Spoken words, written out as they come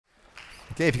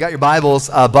Okay, if you got your Bibles,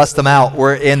 bust them out.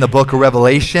 We're in the book of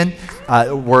Revelation.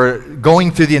 We're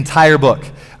going through the entire book,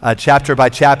 chapter by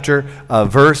chapter,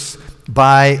 verse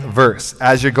by verse.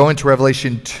 As you're going to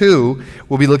Revelation 2,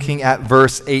 we'll be looking at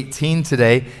verse 18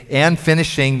 today and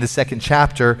finishing the second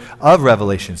chapter of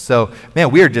Revelation. So,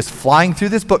 man, we are just flying through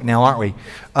this book now, aren't we?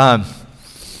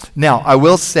 Now, I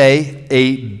will say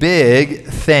a big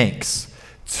thanks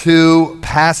to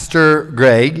Pastor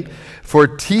Greg for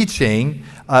teaching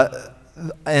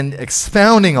and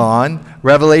expounding on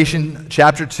Revelation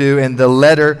chapter 2 and the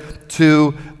letter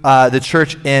to the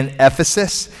church in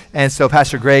Ephesus. And so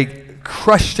Pastor Greg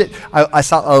crushed it. I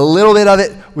saw a little bit of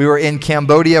it. We were in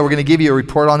Cambodia. We're going to give you a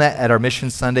report on that at our Mission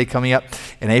Sunday coming up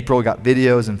in April. We got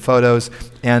videos and photos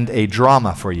and a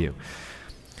drama for you.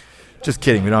 Just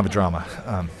kidding. We don't have a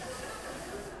drama.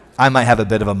 I might have a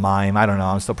bit of a mime. I don't know.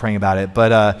 I'm still praying about it.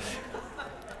 But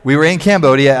we were in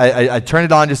Cambodia. I turned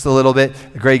it on just a little bit.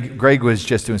 Greg was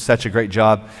just doing such a great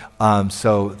job.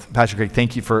 So, Pastor Greg,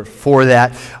 thank you for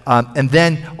that. And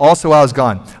then, also while I was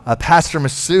gone, Pastor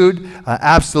Masood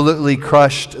absolutely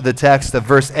crushed the text of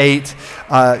verse 8,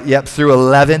 through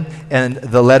 11, and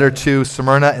the letter to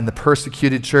Smyrna and the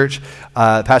persecuted church.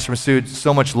 Pastor Masood,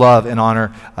 so much love and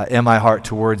honor in my heart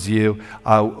towards you.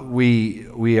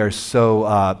 We are so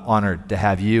honored to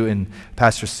have you and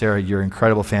Pastor Sarah, your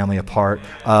incredible family, a part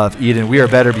of Eden. We are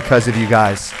better because of you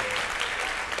guys.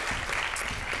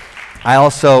 I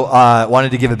also wanted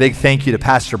to give a big thank you to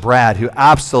Pastor Brad, who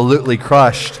absolutely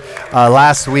crushed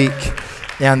last week,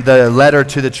 and the letter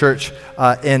to the church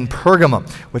in Pergamum,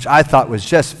 which I thought was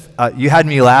just, you had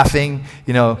me laughing,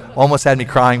 almost had me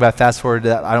crying, but I fast forward to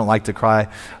that. I don't like to cry.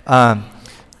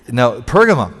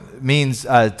 Pergamum means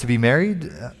to be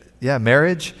married,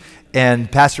 marriage.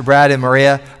 And Pastor Brad and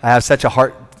Maria, I have such a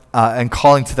heart and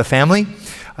calling to the family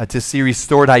to see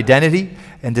restored identity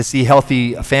and to see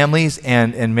healthy families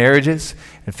and marriages.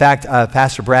 In fact,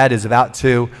 Pastor Brad is about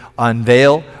to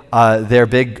unveil their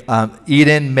big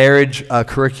Eden marriage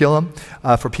curriculum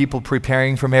for people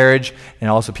preparing for marriage and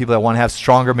also people that want to have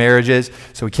stronger marriages.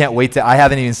 So we can't wait I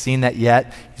haven't even seen that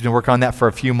yet. He's been working on that for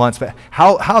a few months. But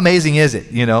how amazing is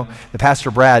it, that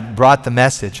Pastor Brad brought the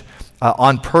message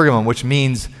on Pergamum, which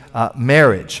means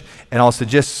marriage, and also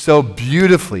just so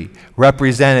beautifully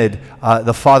represented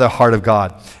the Father heart of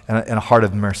God and a heart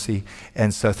of mercy.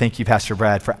 And so thank you, Pastor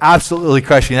Brad, for absolutely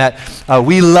crushing that.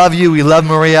 We love you. We love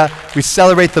Maria. We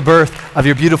celebrate the birth of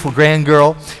your beautiful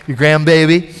grandgirl, your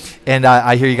grandbaby. And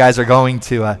I hear you guys are going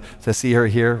to see her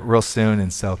here real soon,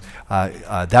 and so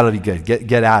that'll be good.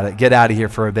 Get out of here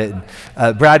for a bit.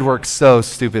 And, Brad works so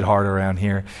stupid hard around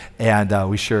here, and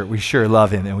we sure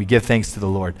love him, and we give thanks to the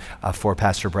Lord for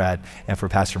Pastor Brad and for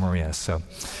Pastor Maria. So,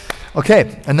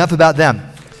 okay, enough about them.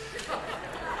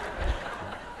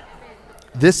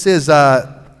 This is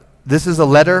a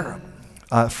letter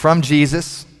from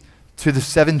Jesus to the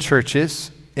 7 churches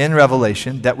in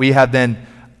Revelation that we have been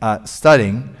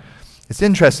studying. It's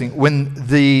interesting, when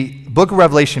the book of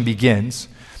Revelation begins,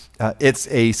 it's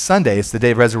a Sunday, it's the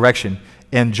day of resurrection,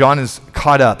 and John is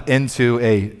caught up into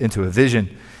a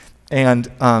vision. And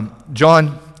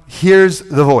John hears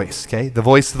the voice, the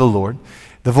voice of the Lord.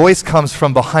 The voice comes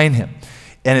from behind him.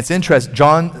 And it's interesting,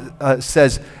 John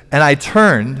says, and I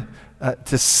turned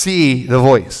to see the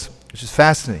voice, which is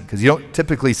fascinating, because you don't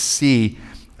typically see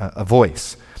a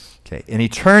voice. And he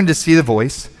turned to see the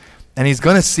voice, and he's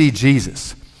going to see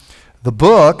Jesus. The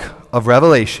book of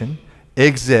Revelation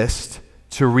exists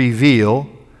to reveal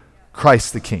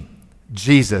Christ the King,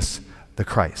 Jesus the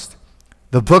Christ.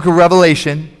 The book of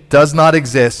Revelation does not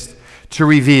exist to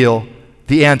reveal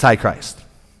the Antichrist.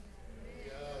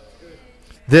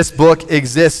 This book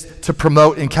exists to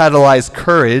promote and catalyze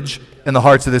courage in the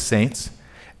hearts of the saints.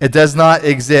 It does not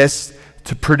exist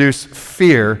to produce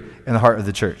fear in the heart of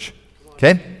the church.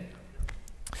 Okay?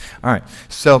 All right.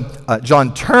 So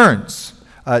John turns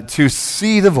to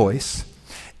see the voice,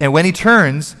 and when he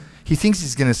turns, he thinks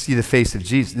he's going to see the face of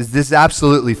Jesus. This is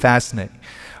absolutely fascinating.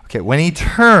 Okay, when he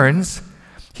turns,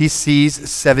 he sees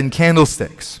 7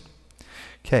 candlesticks.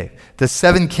 Okay, the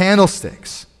 7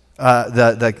 candlesticks,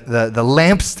 the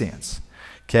lampstands.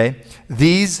 Okay,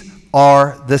 these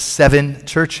are the 7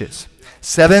 churches,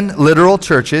 7 literal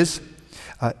churches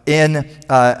in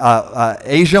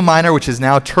Asia Minor, which is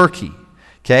now Turkey.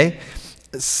 Okay.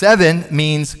 7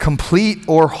 means complete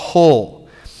or whole.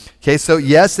 Okay, so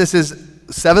yes, this is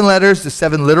 7 letters to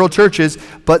 7 literal churches,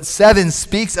 but 7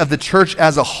 speaks of the church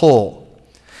as a whole.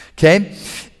 Okay,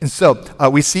 and so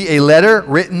we see a letter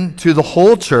written to the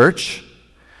whole church,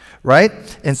 right?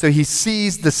 And so he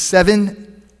sees the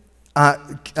 7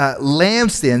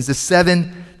 lampstands, the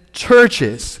 7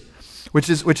 churches, which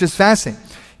is fascinating.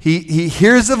 He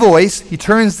hears the voice. He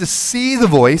turns to see the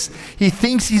voice. He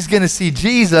thinks he's going to see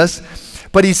Jesus,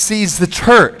 but he sees the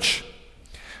church.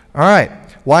 All right.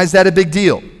 Why is that a big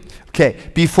deal? Okay.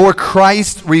 Before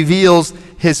Christ reveals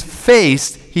his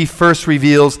face, he first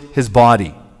reveals his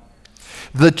body.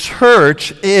 The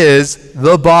church is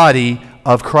the body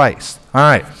of Christ. All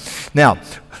right. Now,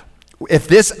 if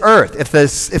this earth,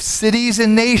 if cities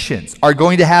and nations are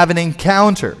going to have an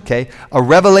encounter, okay, a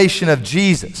revelation of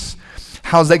Jesus,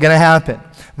 how's that going to happen?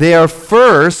 They are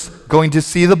first going to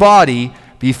see the body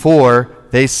before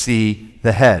they see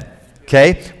the head.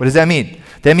 Okay? What does that mean?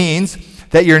 That means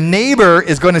that your neighbor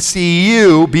is going to see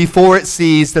you before it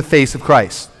sees the face of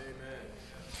Christ.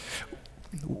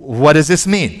 What does this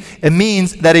mean? It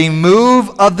means that a move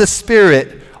of the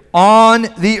Spirit on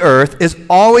the earth is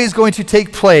always going to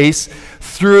take place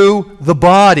through the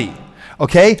body.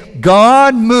 Okay?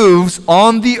 God moves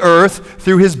on the earth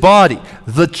through his body.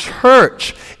 The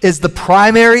church is the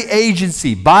primary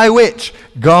agency by which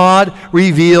God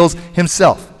reveals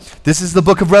himself. This is the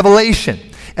book of Revelation.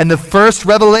 And the first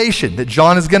revelation that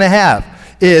John is going to have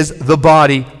is the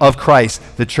body of Christ,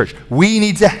 the church. We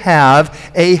need to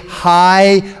have a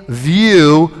high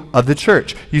view of the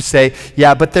church. You say,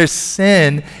 yeah, but there's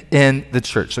sin in the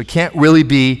church, so it can't really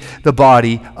be the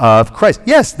body of Christ.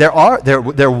 Yes, there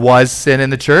was sin in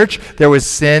the church. There was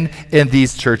sin in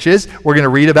these churches. We're going to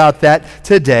read about that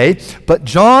today. But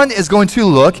John is going to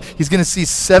look, he's going to see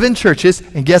 7 churches,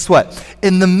 and guess what?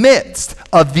 In the midst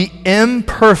of the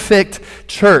imperfect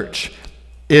church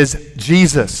is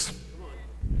Jesus.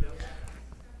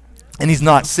 And he's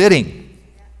not sitting.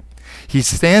 He's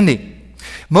standing.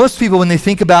 Most people, when they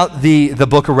think about the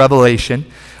book of Revelation,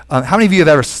 how many of you have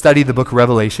ever studied the book of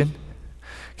Revelation?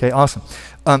 Okay, awesome.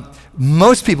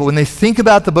 Most people, when they think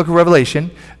about the book of Revelation,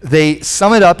 they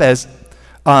sum it up as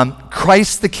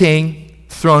Christ the King,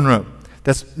 throne room.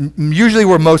 That's usually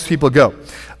where most people go.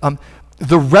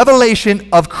 The revelation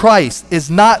of Christ is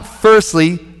not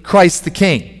firstly Christ the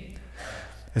King.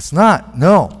 It's not,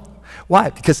 no. Why?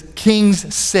 Because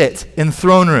kings sit in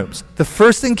throne rooms. The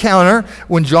first encounter,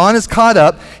 when John is caught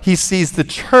up, he sees the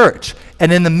church.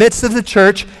 And in the midst of the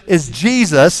church is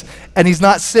Jesus, and he's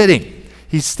not sitting.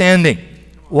 He's standing.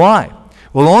 Why?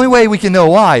 Well, the only way we can know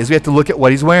why is we have to look at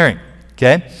what he's wearing.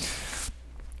 Okay?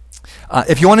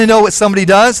 If you want to know what somebody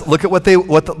does, look at what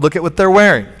they're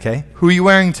wearing. Okay? Who are you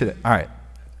wearing today? All right.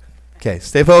 Okay,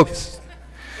 stay focused.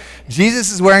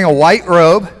 Jesus is wearing a white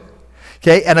robe,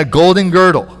 okay, and a golden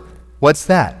girdle. What's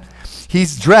that?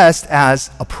 He's dressed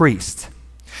as a priest.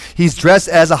 He's dressed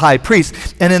as a high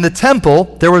priest. And in the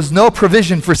temple, there was no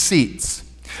provision for seats.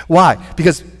 Why?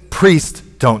 Because priests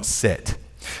don't sit.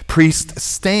 Priests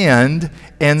stand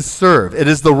and serve. It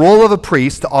is the role of a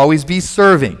priest to always be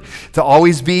serving, to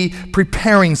always be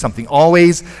preparing something,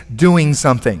 always doing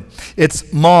something.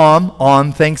 It's mom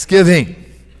on Thanksgiving.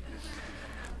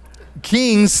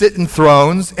 Kings sit in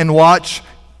thrones and watch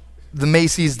the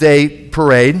Macy's Day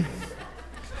Parade.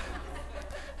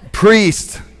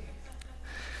 Priest,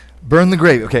 burn the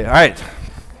grave. Okay, all right.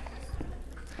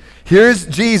 Here's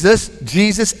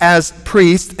Jesus as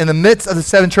priest in the midst of the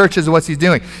 7 churches, and what's he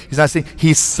doing? He's not saying,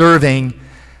 he's serving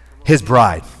his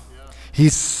bride.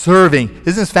 He's serving.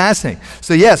 Isn't this fascinating?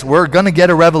 So yes, we're going to get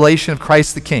a revelation of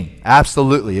Christ the King.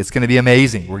 Absolutely. It's going to be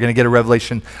amazing. We're going to get a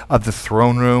revelation of the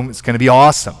throne room. It's going to be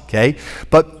awesome, okay?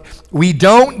 But we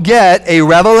don't get a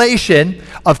revelation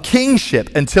of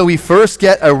kingship until we first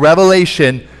get a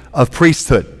revelation of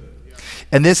priesthood.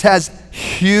 And this has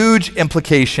huge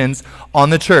implications on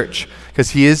the church because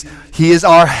he is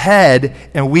our head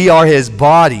and we are his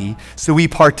body. So we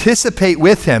participate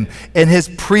with him in his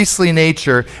priestly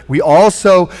nature. We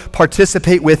also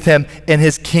participate with him in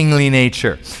his kingly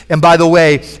nature. And by the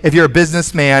way, if you're a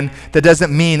businessman, that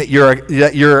doesn't mean that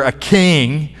you're a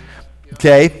king,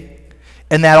 okay?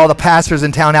 And that all the pastors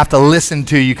in town have to listen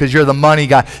to you because you're the money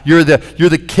guy. You're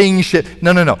the kingship.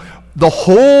 No. The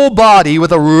whole body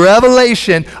with a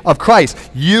revelation of Christ.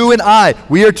 You and I,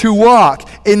 we are to walk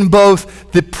in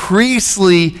both the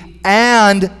priestly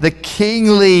and the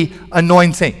kingly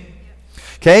anointing.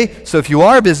 Okay? So if you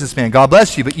are a businessman, God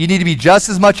bless you, but you need to be just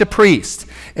as much a priest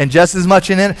and just as much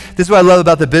in it. This is what I love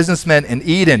about the businessmen in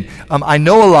Eden. I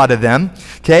know a lot of them,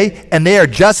 okay? And they are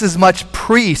just as much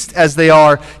priests as they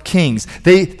are kings.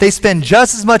 They spend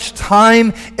just as much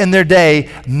time in their day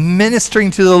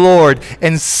ministering to the Lord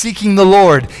and seeking the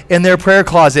Lord in their prayer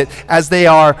closet as they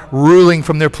are ruling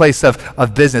from their place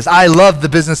of business. I love the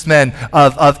businessmen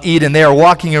of Eden. They are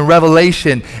walking in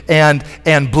revelation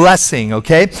and blessing,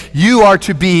 okay? You are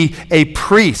to be a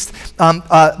priest,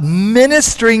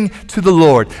 ministering to the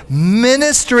Lord. Lord,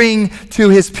 ministering to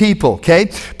his people,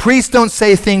 okay? Priests don't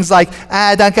say things like,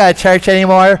 I don't go to church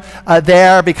anymore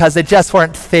there because they just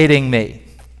weren't feeding me.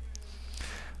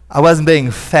 I wasn't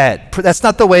being fed. That's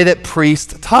not the way that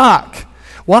priests talk.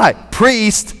 Why?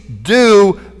 Priests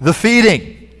do the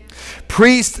feeding.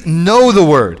 Priests know the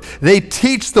word. They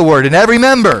teach the word. And every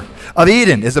member of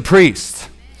Eden is a priest.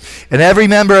 And every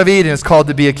member of Eden is called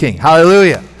to be a king.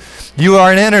 Hallelujah. You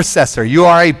are an intercessor. You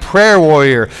are a prayer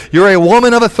warrior. You're a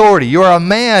woman of authority. You are a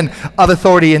man of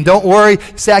authority. And don't worry,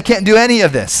 say, I can't do any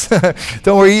of this.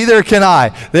 Don't worry, either can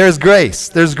I. There's grace.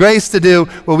 There's grace to do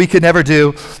what we could never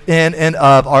do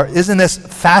isn't this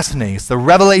fascinating? It's the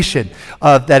revelation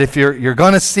of that if you're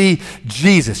going to see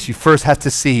Jesus, you first have to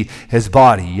see his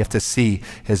body. You have to see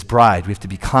his bride. We have to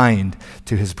be kind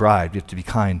to his bride. We have to be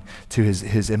kind to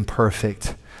his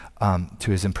imperfect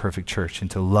church,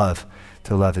 and to love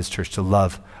his church, to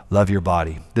love your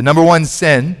body. The number one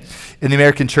sin in the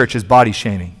American church is body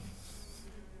shaming.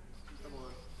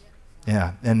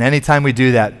 Yeah, and anytime we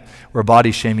do that, we're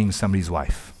body shaming somebody's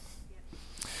wife.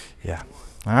 Yeah,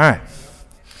 all right.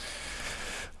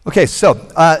 Okay, so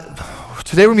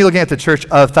today we're going to be looking at the church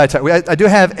of Thyatira. I do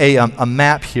have a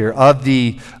map here of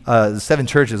the 7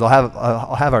 churches.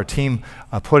 I'll have our team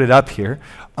put it up here.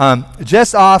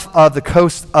 Just off of the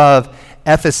coast of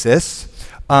Ephesus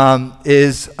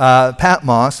is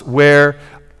Patmos, where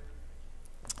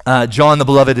John the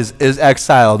Beloved is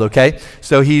exiled, okay?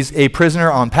 So he's a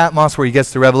prisoner on Patmos where he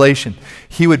gets the revelation.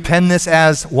 He would pen this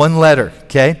as one letter,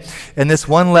 okay? And this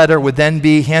one letter would then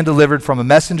be hand-delivered from a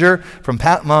messenger from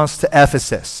Patmos to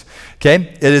Ephesus,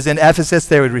 okay? It is in Ephesus.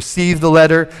 They would receive the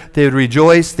letter. They would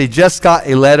rejoice. They just got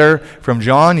a letter from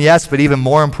John, yes, but even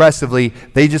more impressively,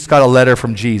 they just got a letter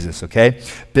from Jesus, okay?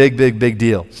 Big, big, big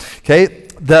deal, okay?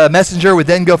 The messenger would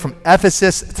then go from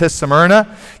Ephesus to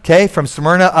Smyrna, okay? From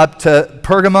Smyrna up to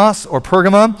Pergamos or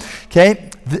Pergamum, okay?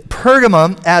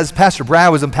 Pergamum, as Pastor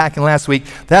Brad was unpacking last week,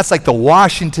 that's like the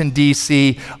Washington,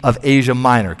 D.C. of Asia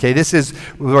Minor, okay? This is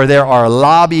where there are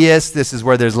lobbyists. This is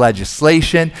where there's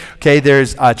legislation, okay?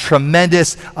 There's a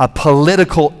tremendous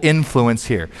political influence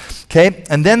here, okay?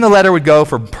 And then the letter would go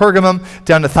from Pergamum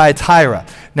down to Thyatira.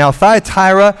 Now,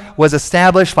 Thyatira was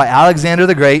established by Alexander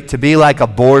the Great to be like a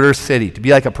border city, to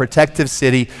be like a protective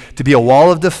city, to be a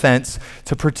wall of defense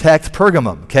to protect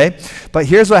Pergamum, okay? But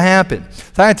here's what happened.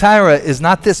 Thyatira is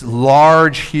not this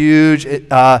large, huge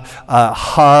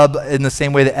hub in the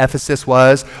same way that Ephesus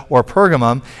was or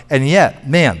Pergamum, and yet,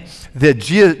 man,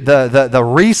 the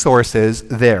resources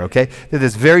there, okay? They're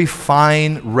this very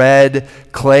fine red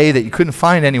clay that you couldn't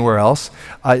find anywhere else.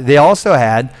 They also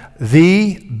had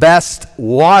the best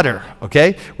water,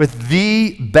 okay, with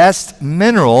the best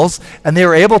minerals, and they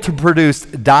were able to produce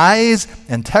dyes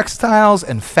and textiles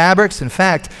and fabrics. In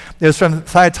fact, it was from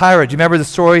Thyatira. Do you remember the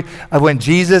story of when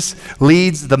Jesus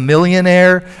leads the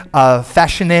millionaire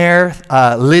fashionaire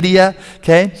Lydia?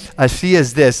 Okay,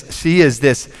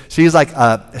 she's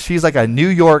like a New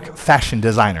York fashion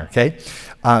designer. Okay,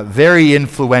 very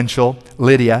influential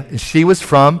Lydia. She was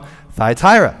from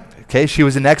Thyatira. Okay, she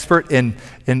was an expert in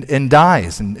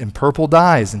dyes, in purple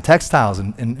dyes, and textiles,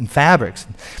 and fabrics.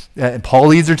 And Paul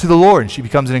leads her to the Lord, and she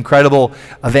becomes an incredible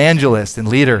evangelist and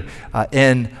leader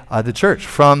in the church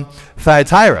from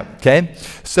Thyatira. Okay,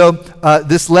 so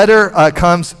this letter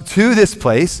comes to this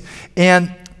place,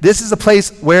 and this is a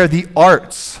place where the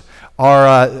arts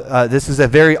are. This is a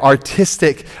very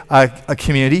artistic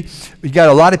community. You got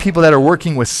a lot of people that are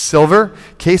working with silver,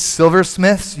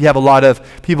 silversmiths. You have a lot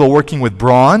of people working with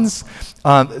bronze.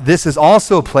 This is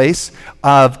also a place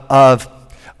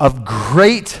of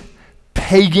great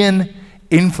pagan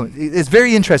influence. It's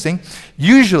very interesting.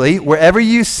 Usually, wherever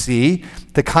you see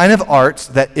the kind of arts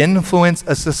that influence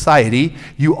a society,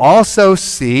 you also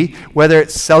see, whether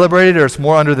it's celebrated or it's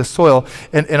more under the soil,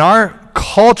 in our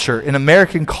culture, in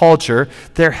American culture,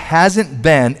 there hasn't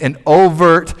been an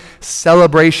overt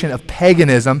celebration of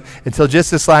paganism until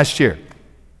just this last year.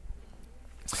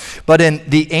 But in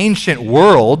the ancient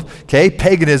world, okay,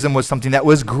 paganism was something that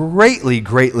was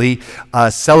greatly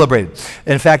celebrated.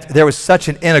 In fact, there was such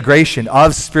an integration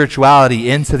of spirituality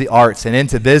into the arts and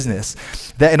into business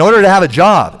that in order to have a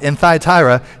job in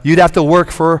Thyatira, you'd have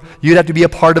to be a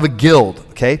part of a guild,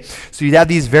 okay? So you'd have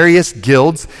these various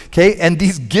guilds, okay? And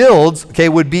these guilds, okay,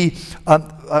 would be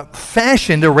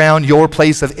fashioned around your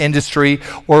place of industry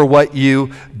or what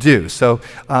you do. So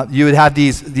you would have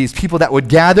these people that would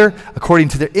gather according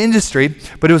to their industry,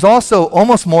 but it was also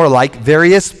almost more like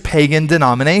various pagan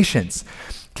denominations.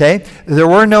 Okay? There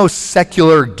were no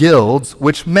secular guilds,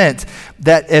 which meant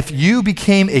that if you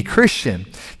became a Christian,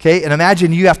 okay, and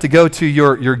imagine you have to go to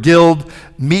your guild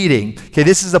meeting. Okay,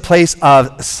 this is a place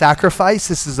of sacrifice.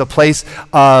 This is a place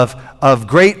of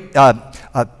great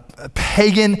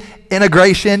pagan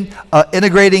integration,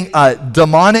 integrating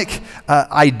demonic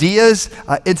ideas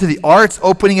into the arts,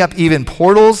 opening up even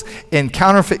portals and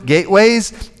counterfeit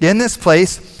gateways in this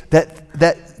place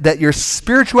that your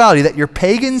spirituality, that your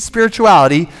pagan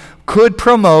spirituality could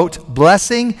promote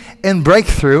blessing and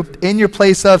breakthrough in your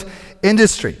place of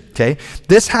industry. Okay,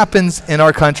 this happens in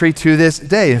our country to this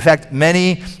day. In fact,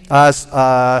 many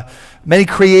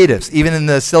creatives, even in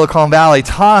the Silicon Valley,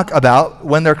 talk about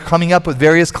when they're coming up with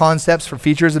various concepts for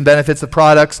features and benefits of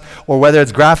products, or whether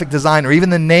it's graphic design or even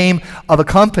the name of a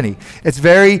company. It's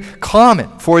very common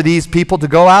for these people to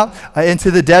go out into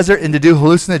the desert and to do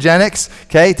hallucinogenics,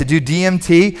 okay, to do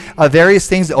DMT, various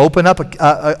things to open up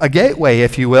a gateway,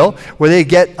 if you will, where they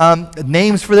get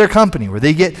names for their company, where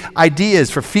they get ideas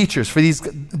for features for these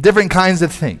different kinds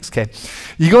of things, okay.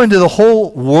 You go into the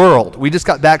whole world. We just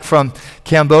got back from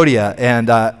Cambodia, and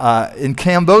in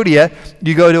Cambodia,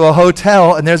 you go to a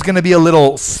hotel, and there's going to be a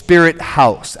little spirit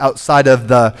house outside of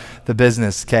the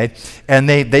business, okay? And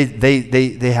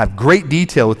they have great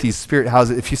detail with these spirit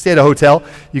houses. If you stay at a hotel,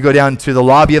 you go down to the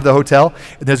lobby of the hotel,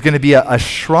 and there's going to be a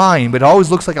shrine, but it always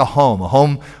looks like a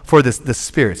home for the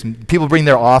spirits. And people bring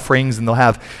their offerings, and they'll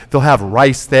have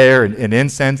rice there and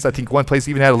incense. I think one place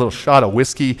even had a little shot of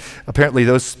whiskey. Apparently,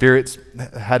 those spirits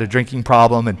had a drinking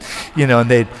problem, and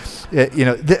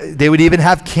they would even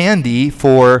have candy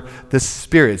for the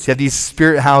spirits. You have these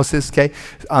spirit houses, okay?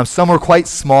 Some were quite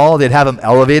small. They'd have them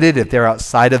elevated if they're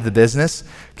outside of the business,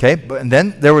 okay? And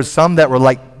then there was some that were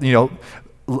like,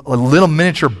 little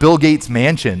miniature Bill Gates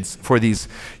mansions for these,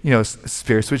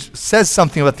 spirits, which says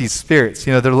something about these spirits.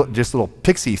 They're just little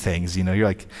pixie things, You're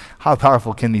like, how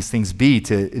powerful can these things be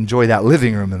to enjoy that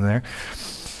living room in there?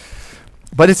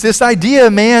 But it's this idea,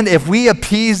 man, if we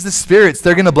appease the spirits,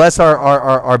 they're going to bless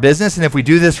our business. And if we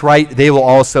do this right, they will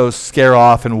also scare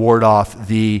off and ward off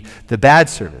the bad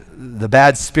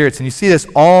spirits. And you see this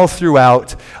all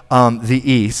throughout the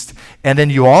East. And then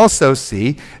you also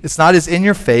see, it's not as in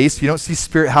your face. You don't see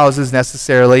spirit houses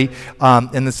necessarily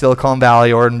in the Silicon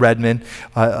Valley or in Redmond,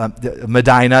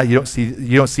 Medina. You don't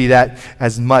see that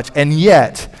as much. And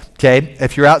yet, okay,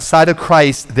 if you're outside of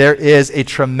Christ, there is a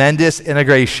tremendous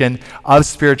integration of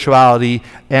spirituality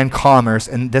and commerce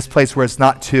in this place where it's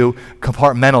not too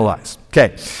compartmentalized.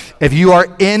 Okay, if you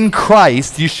are in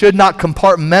Christ, you should not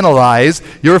compartmentalize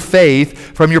your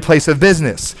faith from your place of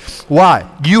business. Why?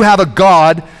 You have a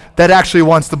God that actually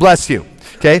wants to bless you.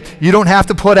 Okay, you don't have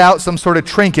to put out some sort of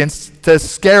trinkets to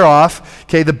scare off,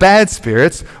 okay, the bad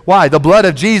spirits. Why? The blood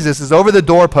of Jesus is over the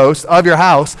doorpost of your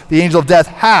house. The angel of death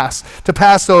has to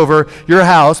pass over your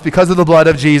house because of the blood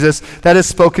of Jesus that is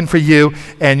spoken for you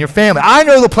and your family. I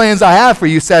know the plans I have for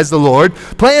you, says the Lord.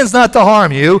 Plans not to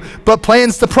harm you, but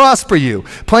plans to prosper you.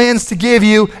 Plans to give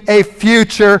you a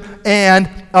future and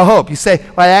a hope. You say,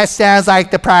 well, that sounds like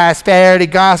the prosperity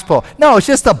gospel. No, it's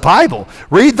just the Bible.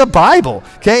 Read the Bible,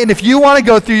 okay? And if you want to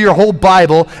go through your whole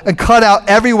Bible and cut out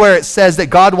everywhere it says that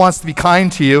God wants to be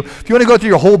kind to you, if you want to go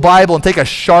through your whole Bible and take a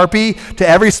Sharpie to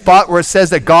every spot where it says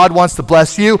that God wants to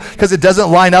bless you because it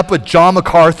doesn't line up with John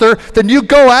MacArthur, then you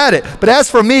go at it. But as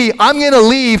for me, I'm going to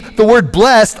leave the word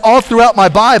blessed all throughout my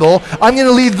Bible. I'm going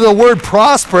to leave the word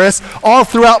prosperous all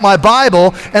throughout my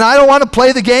Bible, and I don't want to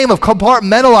play the game of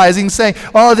compartmentalizing, saying,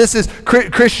 oh, this is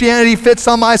Christianity fits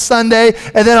on my Sunday,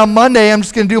 and then on Monday I'm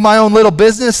just going to do my own little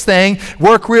business thing,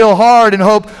 work real hard, and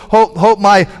hope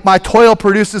my toil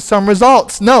produces some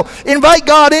results. No, invite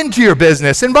God into your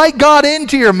business. Invite God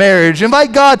into your marriage.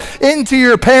 Invite God into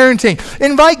your parenting.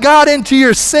 Invite God into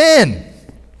your sin.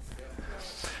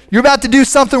 You're about to do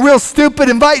something real stupid.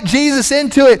 Invite Jesus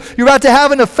into it. You're about to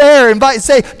have an affair.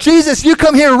 Say, Jesus, you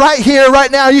come here,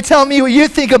 right now. You tell me what you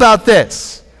think about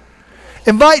this.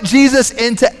 Invite Jesus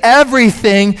into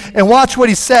everything and watch what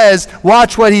he says,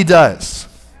 watch what he does.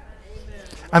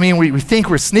 I mean, we think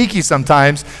we're sneaky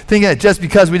sometimes, thinking that just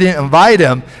because we didn't invite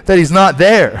him, that he's not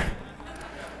there.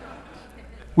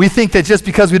 We think that just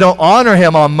because we don't honor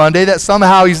him on Monday, that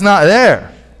somehow he's not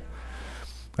there.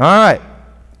 All right.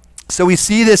 So we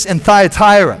see this in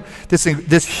Thyatira,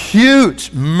 this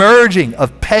huge merging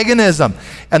of paganism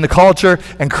and the culture,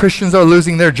 and Christians are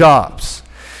losing their jobs.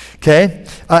 Okay?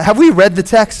 Have we read the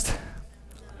text?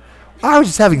 I was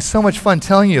just having so much fun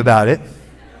telling you about it.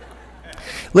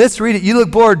 Let's read it. You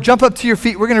look bored. Jump up to your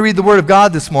feet. We're going to read the Word of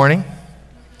God this morning.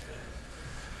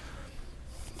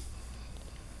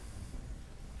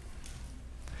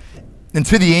 And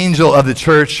to the angel of the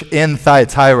church in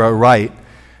Thyatira write,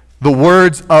 The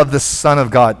words of the Son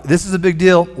of God. This is a big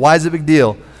deal. Why is it a big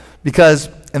deal? Because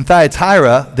in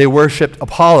Thyatira, they worshipped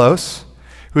Apollos,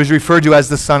 who is referred to as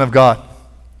the Son of God.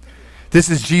 This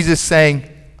is Jesus saying,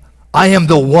 I am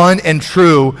the one and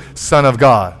true Son of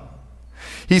God.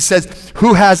 He says,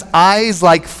 who has eyes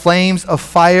like flames of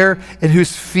fire and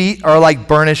whose feet are like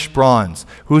burnished bronze.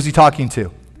 Who is he talking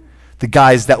to? The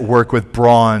guys that work with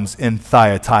bronze in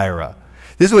Thyatira.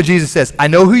 This is what Jesus says. I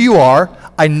know who you are.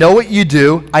 I know what you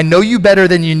do. I know you better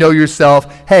than you know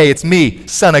yourself. Hey, it's me,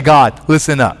 Son of God.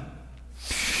 Listen up.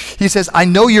 He says, I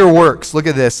know your works. Look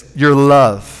at this, your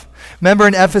love. Remember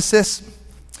in Ephesus?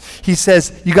 He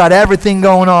says, you got everything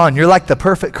going on. You're like the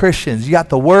perfect Christians. You got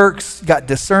the works, you got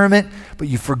discernment, but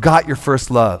you forgot your first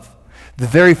love. The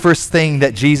very first thing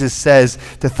that Jesus says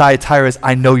to Thyatira is,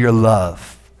 I know your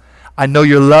love. I know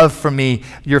your love for me,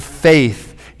 your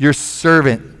faith, your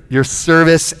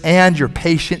service, and your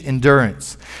patient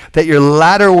endurance. That your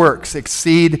latter works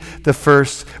exceed the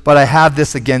first, but I have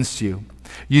this against you.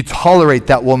 You tolerate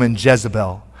that woman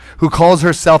Jezebel, who calls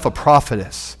herself a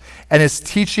prophetess, and is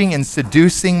teaching and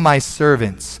seducing my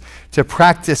servants to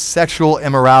practice sexual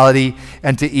immorality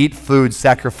and to eat food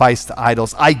sacrificed to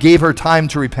idols. I gave her time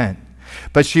to repent,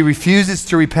 but she refuses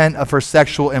to repent of her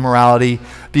sexual immorality.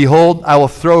 Behold, I will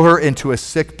throw her into a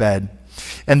sick bed,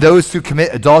 and those who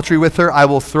commit adultery with her I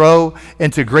will throw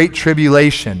into great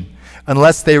tribulation,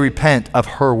 unless they repent of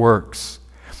her works.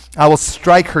 I will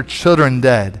strike her children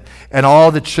dead, and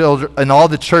all the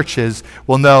churches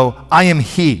will know I am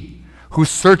he who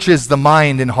searches the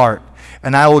mind and heart,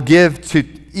 and I will give to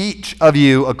each of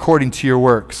you according to your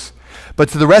works. But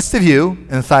to the rest of you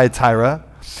in Thyatira,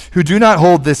 who do not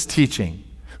hold this teaching,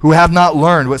 who have not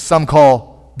learned what some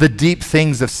call the deep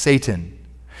things of Satan,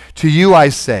 to you I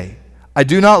say, I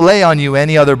do not lay on you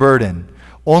any other burden.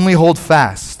 Only hold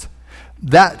fast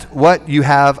what you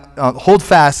have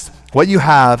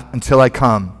until I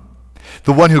come.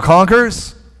 The one who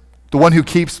conquers, the one who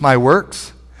keeps my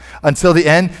works, until the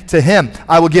end, to him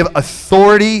I will give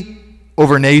authority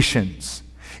over nations,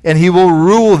 and he will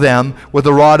rule them with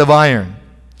a rod of iron,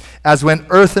 as when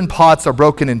earthen pots are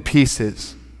broken in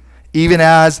pieces, even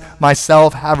as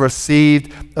myself have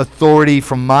received authority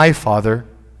from my Father.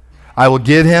 I will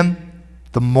give him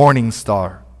the morning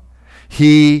star.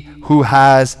 He who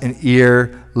has an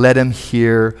ear, let him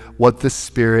hear what the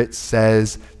Spirit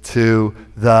says to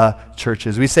the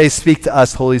churches. We say, speak to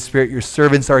us, Holy Spirit. Your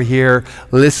servants are here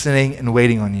listening and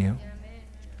waiting on you.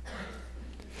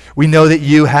 We know that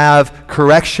you have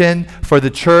correction for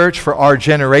the church, for our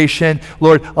generation.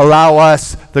 Lord, allow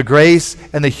us the grace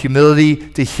and the humility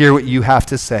to hear what you have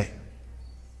to say.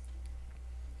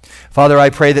 Father, I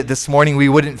pray that this morning we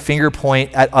wouldn't finger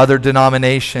point at other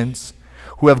denominations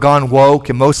who have gone woke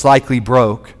and most likely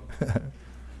broke.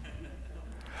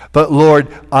 But Lord,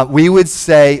 we would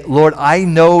say, Lord, I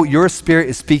know your Spirit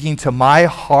is speaking to my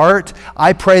heart.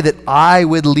 I pray that I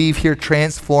would leave here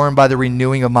transformed by the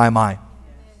renewing of my mind.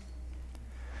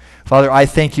 Father, I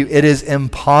thank you. It is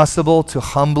impossible to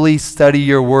humbly study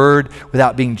your word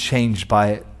without being changed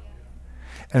by it.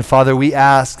 And Father, we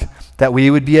ask that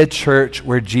we would be a church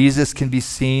where Jesus can be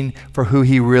seen for who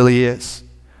he really is,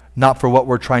 not for what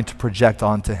we're trying to project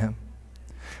onto him.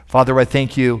 Father, I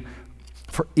thank you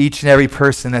for each and every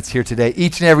person that's here today,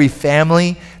 each and every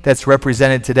family that's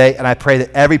represented today. And I pray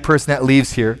that every person that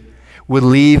leaves here would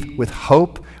leave with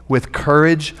hope, with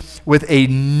courage, with a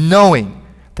knowing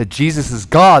that Jesus is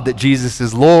God, that Jesus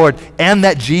is Lord, and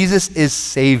that Jesus is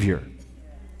Savior.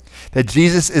 That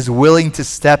Jesus is willing to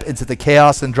step into the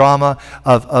chaos and drama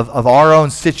of our own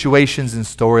situations and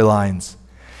storylines,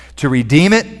 to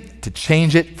redeem it, to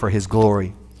change it for his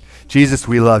glory. Jesus,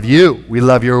 we love you. We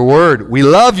love your word. We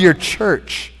love your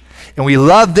church. And we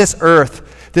love this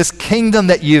earth, this kingdom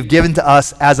that you've given to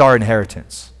us as our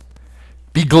inheritance.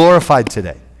 Be glorified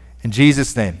today. In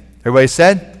Jesus' name. Everybody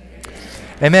said?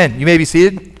 Amen. You may be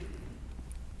seated.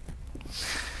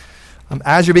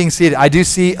 As you're being seated, I do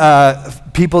see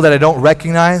people that I don't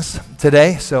recognize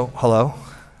today. So, hello.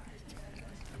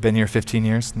 I've been here 15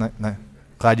 years.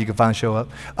 Glad you could finally show up.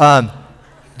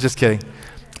 Just kidding.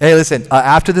 Hey, listen,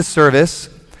 after the service,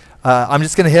 I'm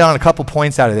just going to hit on a couple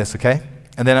points out of this, okay?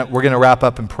 And then we're going to wrap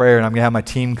up in prayer, and I'm going to have my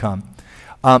team come.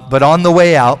 But on the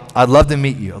way out, I'd love to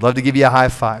meet you. I'd love to give you a high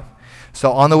five.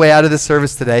 So on the way out of the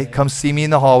service today, come see me in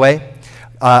the hallway.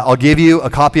 I'll give you a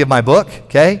copy of my book,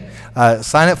 okay?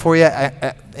 Sign it for you.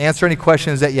 Answer any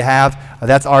questions that you have.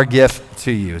 That's our gift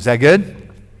to you. Is that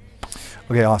good?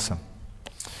 Okay, awesome.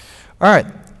 All right.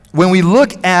 When we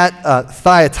look at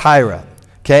Thyatira,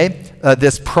 okay,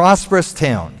 this prosperous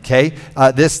town, okay?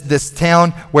 This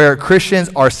town where Christians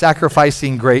are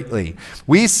sacrificing greatly.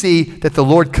 We see that the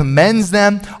Lord commends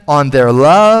them on their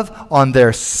love, on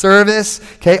their service,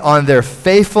 okay, on their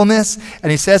faithfulness.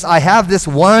 And he says, I have this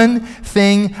one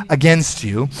thing against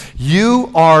you.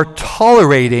 You are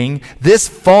tolerating this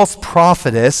false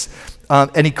prophetess,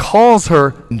 and he calls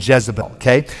her Jezebel,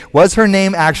 okay? Was her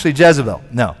name actually Jezebel?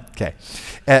 No, okay.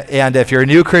 And if you're a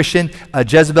new Christian,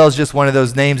 Jezebel is just one of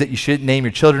those names that you shouldn't name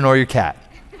your children or your cat.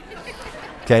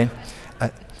 Okay?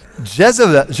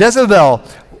 Jezebel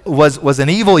was an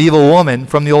evil woman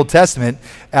from the Old Testament.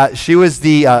 She was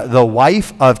the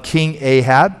wife of King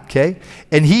Ahab, okay?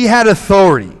 And he had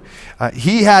authority.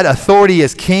 He had authority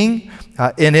as king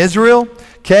in Israel,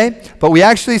 okay? But we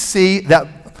actually see that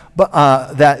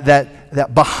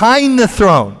behind the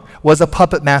throne was a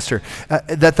puppet master.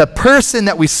 That the person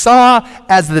that we saw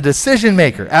as the decision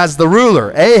maker, as the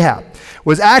ruler, Ahab,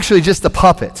 was actually just a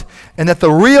puppet. And that the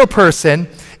real person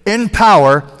in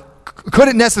power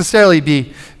couldn't necessarily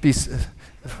be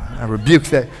I rebuke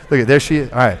that. Look at, there she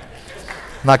is. All right.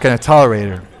 I'm not going to tolerate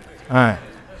her. All right.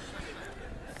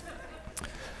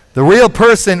 The real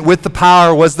person with the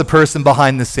power was the person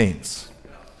behind the scenes.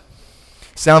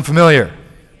 Sound familiar?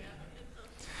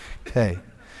 Okay.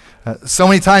 So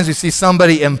many times we see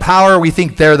somebody in power, we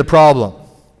think they're the problem.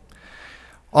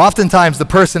 Oftentimes, the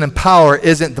person in power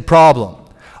isn't the problem.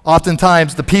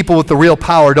 Oftentimes, the people with the real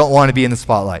power don't want to be in the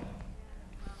spotlight.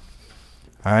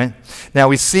 All right? Now,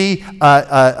 we see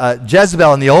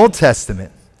Jezebel in the Old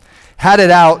Testament had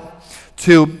it out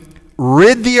to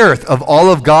rid the earth of all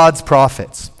of God's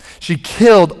prophets. She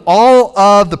killed all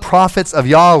of the prophets of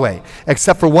Yahweh,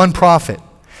 except for one prophet.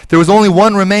 There was only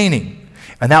one remaining,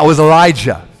 and that was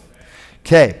Elijah.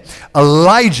 Okay,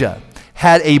 Elijah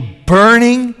had a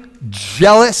burning,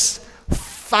 jealous,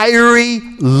 fiery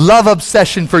love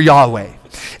obsession for Yahweh.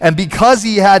 And because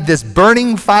he had this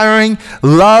burning, firing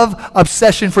love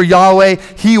obsession for Yahweh,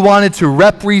 he wanted to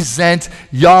represent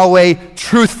Yahweh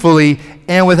truthfully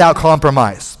and without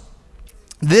compromise.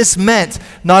 This meant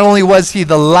not only was he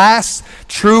the last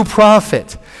true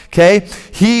prophet, okay,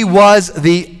 he was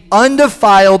the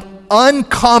undefiled,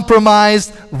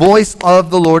 uncompromised voice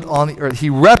of the Lord on the earth. He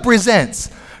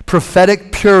represents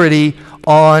prophetic purity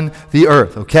on the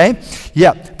earth, okay?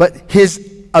 Yeah, but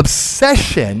his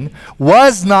obsession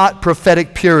was not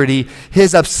prophetic purity.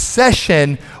 His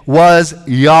obsession was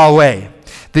Yahweh.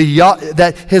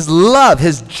 That his love,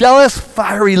 his jealous,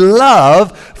 fiery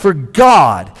love for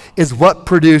God is what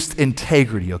produced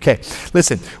integrity. Okay,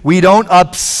 listen, we don't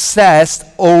obsess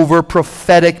over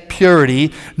prophetic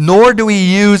purity, nor do we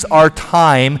use our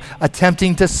time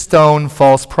attempting to stone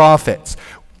false prophets.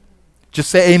 Just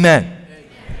say amen.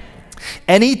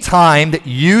 Any time that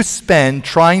you spend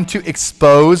trying to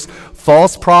expose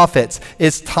false prophets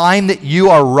is time that you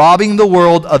are robbing the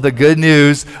world of the good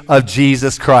news of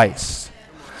Jesus Christ.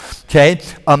 Okay,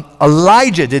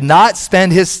 Elijah did not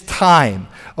spend his time,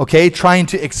 okay, trying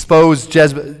to expose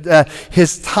Jezebel.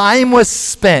 His time was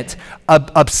spent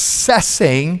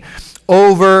obsessing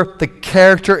over the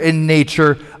character and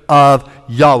nature of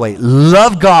Yahweh.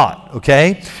 Love God,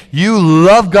 okay? You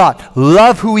love God.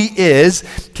 Love who he is,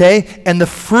 okay? And the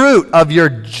fruit of your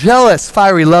jealous,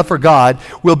 fiery love for God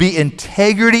will be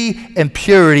integrity and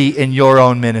purity in your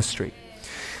own ministry.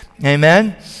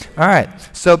 Amen? All right.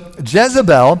 So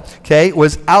Jezebel, okay,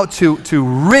 was out to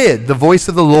rid the voice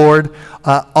of the Lord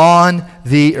on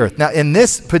the earth. Now, in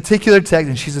this particular text,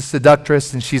 and she's a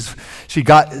seductress, and she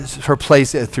got her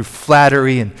place through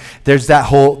flattery, and there's that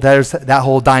whole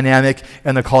dynamic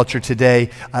in the culture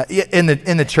today. In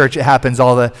the church, it happens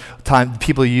all the time.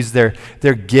 People use their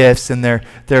gifts and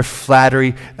their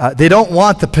flattery. They don't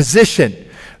want the position.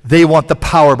 They want the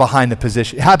power behind the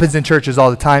position. It happens in churches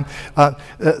all the time.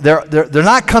 They're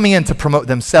not coming in to promote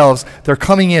themselves. They're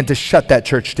coming in to shut that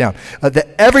church down.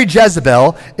 Every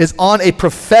Jezebel is on a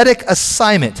prophetic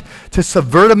assignment to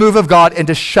subvert a move of God and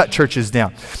to shut churches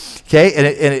down. Okay, and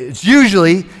it's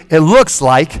usually, it looks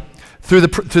like through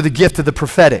the gift of the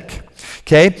prophetic.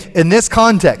 Okay, in this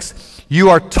context,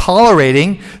 you are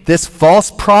tolerating this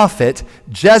false prophet,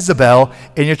 Jezebel,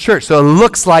 in your church. So it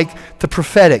looks like the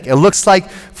prophetic. It looks like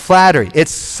flattery.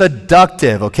 It's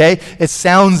seductive, okay? It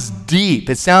sounds deep.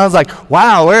 It sounds like,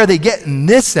 wow, where are they getting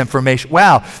this information?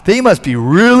 Wow, they must be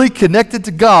really connected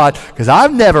to God because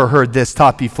I've never heard this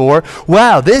taught before.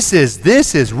 Wow, this is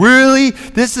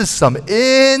some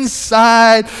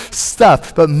inside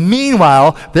stuff. But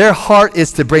meanwhile, their heart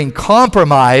is to bring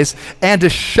compromise and to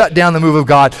shut down the move of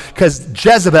God because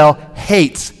Jezebel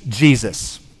hates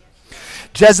Jesus.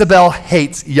 Jezebel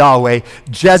hates Yahweh.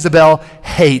 Jezebel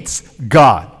hates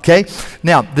God. okay?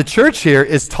 Now, the church here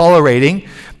is tolerating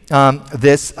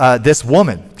this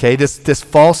woman, okay, this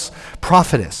false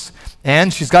prophetess.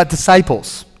 And she's got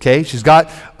disciples, okay? She's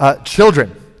got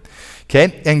children,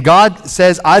 okay? And God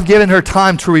says, I've given her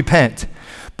time to repent.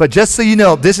 But just so you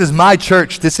know, this is my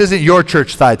church. This isn't your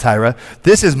church, Thyatira.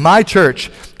 This is my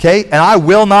church, okay? And I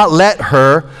will not let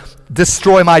her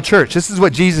destroy my church. This is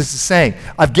what Jesus is saying.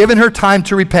 I've given her time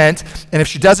to repent, and if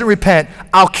she doesn't repent,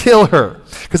 I'll kill her.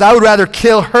 Because I would rather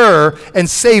kill her and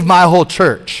save my whole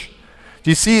church. Do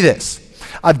you see this?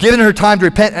 I've given her time to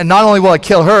repent, and not only will I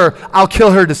kill her, I'll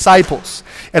kill her disciples.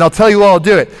 And I'll tell you how I'll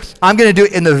do it. I'm going to do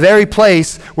it in the very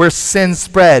place where sin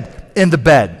spread, in the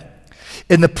bed.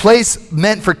 In the place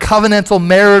meant for covenantal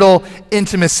marital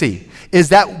intimacy is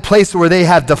that place where they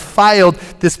have defiled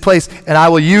this place, and I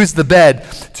will use the bed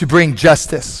to bring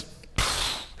justice.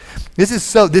 This is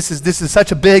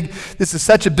such a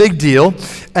big deal.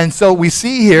 And so we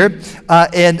see here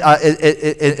in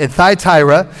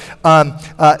Thyatira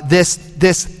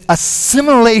this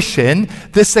assimilation,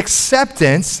 this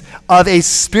acceptance of a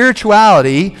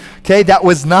spirituality, okay, that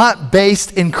was not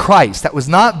based in Christ, that was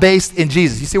not based in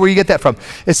Jesus. You see where you get that from?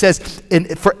 It says,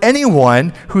 for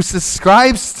anyone who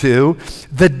subscribes to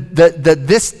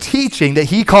this teaching that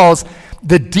he calls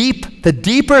the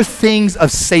deeper things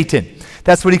of Satan.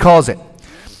 That's what he calls it.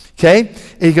 Okay?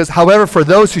 And he goes, however, for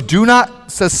those who do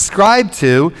not subscribe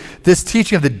to this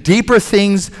teaching of the deeper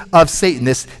things of Satan,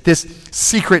 this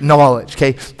secret knowledge,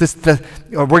 okay?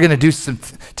 We're going to do some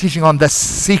teaching on the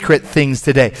secret things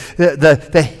today,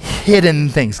 the hidden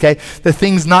things, okay? The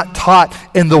things not taught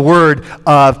in the Word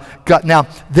of God. Now,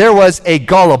 there was a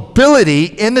gullibility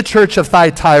in the church of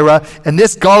Thyatira, and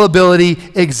this gullibility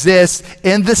exists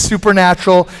in the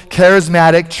supernatural,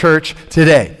 charismatic church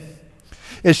today.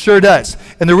 It sure does.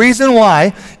 And the reason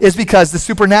why is because the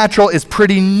supernatural is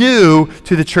pretty new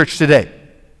to the church today.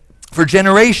 For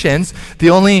generations,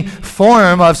 the only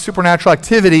form of supernatural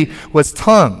activity was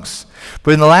tongues.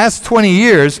 But in the last 20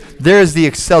 years, there is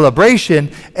the celebration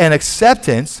and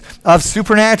acceptance of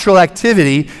supernatural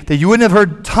activity that you wouldn't have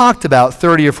heard talked about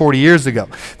 30 or 40 years ago.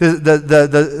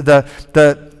 The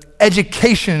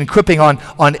education and equipping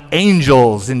on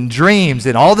angels and dreams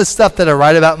and all the stuff that I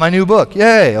write about in my new book.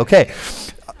 Yay, okay.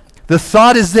 The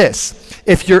thought is this: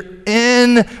 if you're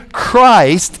in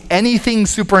Christ, anything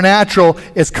supernatural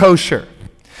is kosher.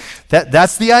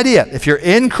 That's the idea. If you're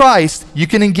in Christ, you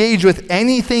can engage with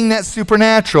anything that's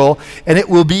supernatural, and it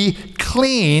will be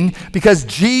clean because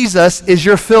Jesus is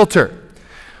your filter.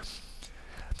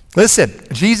 Listen,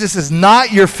 Jesus is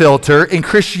not your filter, and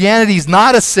Christianity is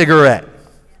not a cigarette.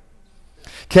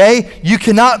 Okay? You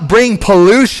cannot bring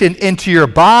pollution into your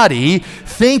body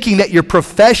thinking that your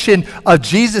profession of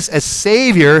Jesus as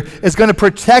Savior is going to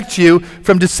protect you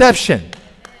from deception.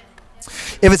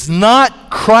 If it's not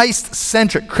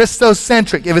Christ-centric,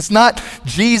 Christocentric, if it's not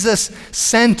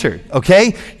Jesus-centered,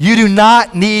 okay, you do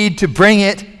not need to bring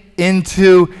it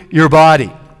into your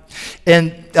body.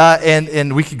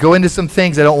 And we could go into some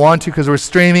things. I don't want to because we're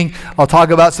streaming. I'll talk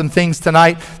about some things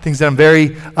tonight, things that I'm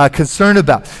very concerned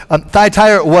about.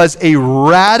 Thyatira was a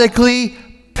radically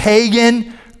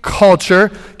pagan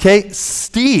culture, okay,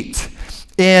 steeped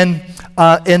in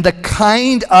the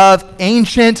kind of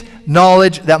ancient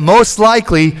knowledge that most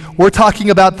likely we're talking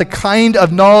about the kind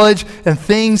of knowledge and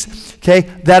things, okay,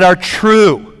 that are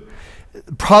true.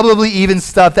 Probably even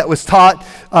stuff that was taught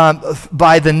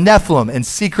by the Nephilim and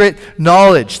secret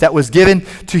knowledge that was given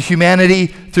to humanity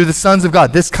through the sons of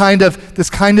God. This kind of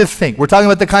thing. We're talking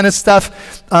about the kind of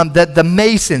stuff that the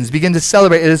Masons begin to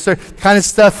celebrate. It is the kind of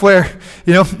stuff where,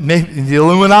 maybe the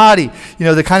Illuminati,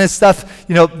 the kind of stuff,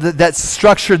 that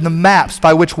structured the maps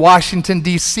by which Washington,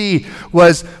 D.C.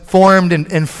 was formed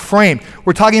and framed.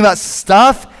 We're talking about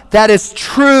stuff that is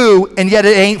true, and yet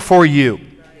it ain't for you.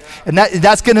 And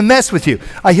that's going to mess with you.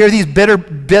 I hear these bitter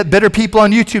people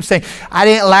on YouTube saying, I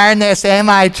didn't learn this in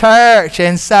my church,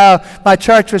 and so my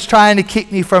church was trying to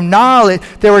keep me from knowledge.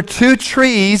 There were two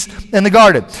trees in the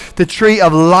garden, the tree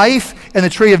of life and the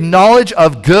tree of knowledge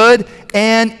of good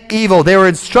and evil. They were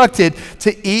instructed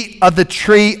to eat of the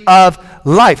tree of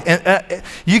life. And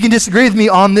you can disagree with me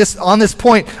on this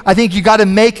point. I think you got to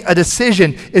make a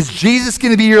decision. Is Jesus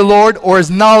going to be your Lord, or is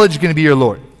knowledge going to be your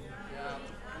Lord?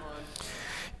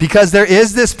 Because there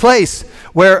is this place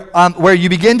where you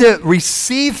begin to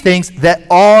receive things that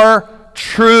are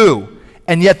true,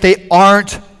 and yet they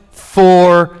aren't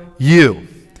for you.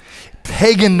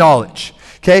 Pagan knowledge,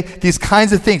 okay? These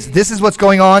kinds of things. This is what's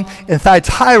going on in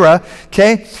Thyatira,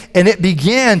 okay? And it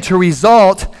began to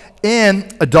result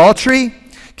in adultery,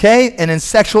 okay, and in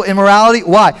sexual immorality.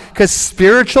 Why? Because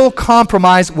spiritual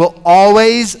compromise will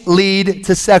always lead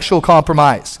to sexual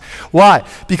compromise. Why?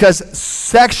 Because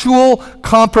sexual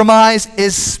compromise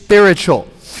is spiritual.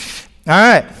 All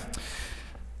right.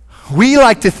 We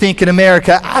like to think in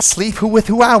America, I sleep with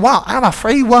who I want. I'm a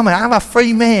free woman. I'm a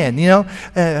free man, you know.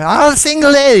 All the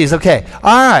single ladies, okay.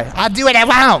 All right. I do what I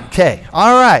want. Okay.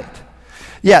 All right.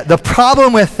 Yeah, the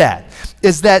problem with that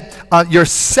is that your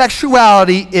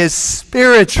sexuality is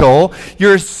spiritual.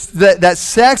 That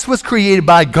sex was created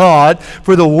by God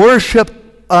for the worship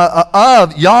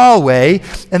of Yahweh,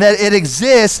 and that it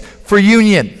exists for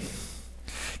union.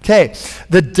 Okay,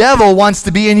 the devil wants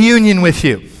to be in union with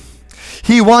you.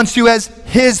 He wants you as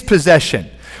his possession.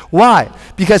 Why?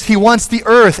 Because he wants the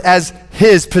earth as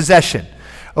his possession.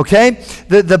 Okay?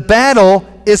 The battle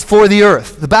is for the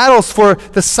earth. The battle is for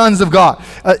the sons of God.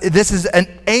 This is an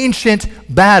ancient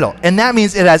battle. And that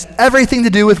means it has everything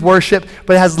to do with worship,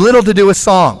 but it has little to do with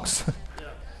songs.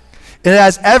 It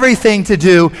has everything to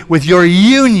do with your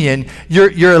union. Your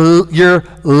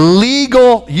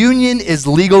legal union is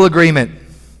legal agreement.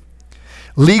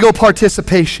 Legal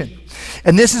participation.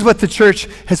 And this is what the church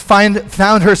has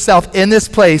found herself in this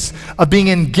place of being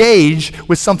engaged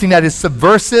with something that is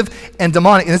subversive and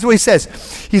demonic. And this is what he says.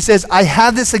 He says, I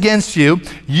have this against you.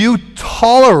 You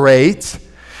tolerate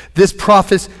this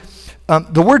prophecy.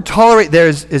 The word tolerate there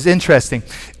is interesting.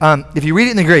 If you read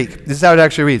it in the Greek, this is how it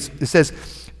actually reads. It says,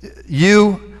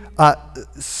 you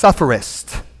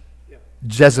sufferest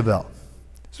Jezebel.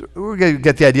 So we're going to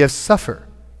get the idea of suffer.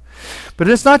 But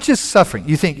it's not just suffering.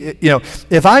 You think, you know,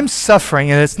 if I'm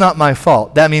suffering and it's not my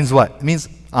fault, that means what? It means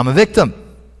I'm a victim,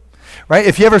 right?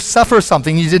 If you ever suffer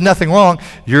something, you did nothing wrong,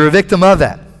 you're a victim of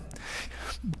that.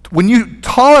 When you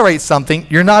tolerate something,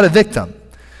 you're not a victim.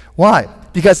 Why?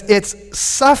 Because it's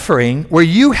suffering where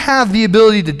you have the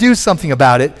ability to do something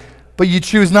about it, but you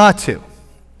choose not to.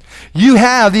 You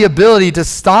have the ability to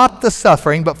stop the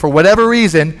suffering, but for whatever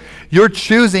reason, you're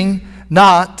choosing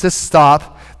not to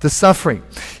stop the suffering.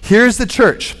 Here's the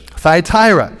church,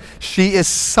 Thyatira. She is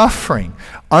suffering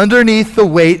underneath the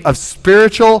weight of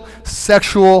spiritual,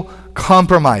 sexual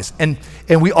compromise. And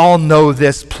we all know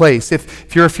this place.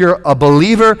 If you're a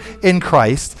believer in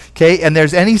Christ, okay, and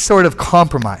there's any sort of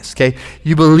compromise, okay,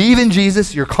 you believe in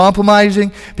Jesus, you're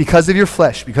compromising because of your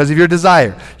flesh, because of your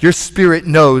desire. Your spirit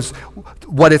knows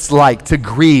what it's like to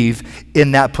grieve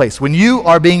in that place. When you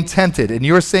are being tempted and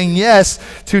you're saying yes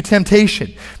to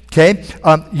temptation, okay,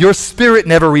 your spirit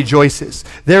never rejoices.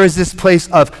 There is this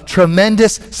place of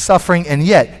tremendous suffering, and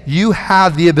yet you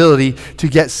have the ability to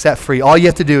get set free. All you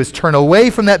have to do is turn away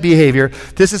from that behavior.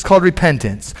 This is called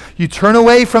repentance. You turn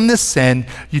away from this sin,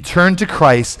 you turn to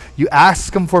Christ, you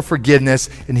ask him for forgiveness,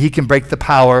 and he can break the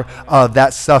power of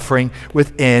that suffering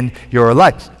within your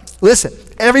life. Listen,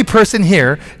 every person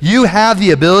here, you have the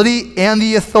ability and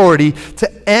the authority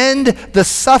to end the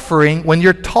suffering when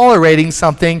you're tolerating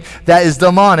something that is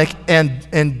demonic,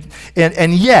 and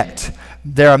yet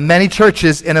there are many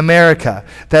churches in America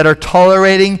that are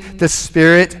tolerating the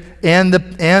spirit and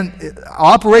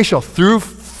operational through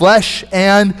flesh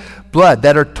and blood,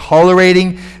 that are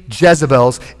tolerating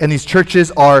Jezebels, and these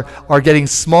churches are getting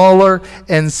smaller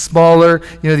and smaller.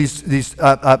 You know, these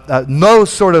no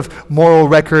sort of moral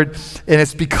record, and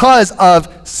it's because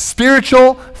of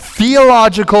spiritual,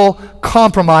 theological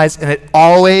compromise, and it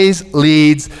always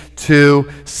leads to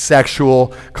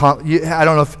sexual. I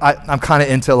don't know if I'm kind of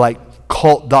into like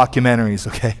cult documentaries.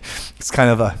 Okay, it's kind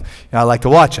of I like to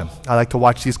watch them. I like to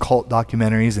watch these cult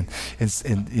documentaries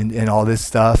and all this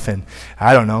stuff. And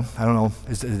I don't know.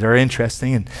 They're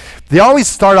interesting, and they always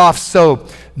start off so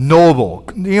noble.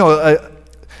 You know,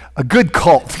 a good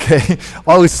cult, okay,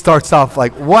 always starts off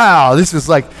like, wow, this is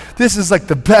like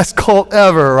the best cult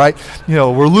ever, right? You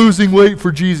know, we're losing weight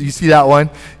for Jesus. You see that one?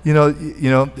 You know,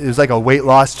 it was like a weight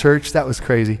loss church. That was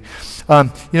crazy. You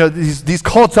know, these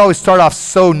cults always start off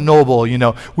so noble. You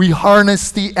know, we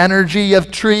harness the energy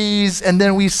of trees, and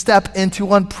then we step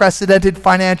into unprecedented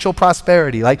financial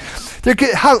prosperity. Like,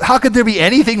 how could there be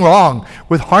anything wrong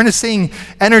with harnessing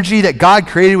energy that God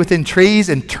created within trees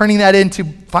and turning that into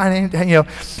finance? You know,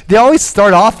 they always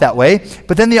start off that way,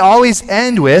 but then they always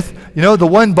end with, you know, the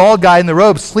one bald guy in the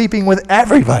robe sleeping with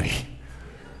everybody.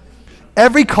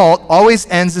 Every cult always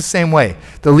ends the same way.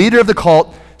 The leader of the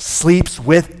cult sleeps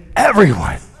with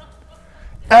everyone.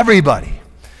 Everybody.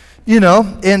 You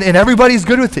know, and everybody's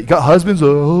good with it. You got husbands,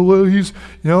 oh, well,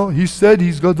 he said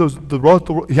he's got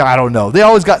yeah, I don't know. They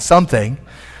always got something,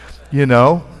 you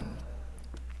know.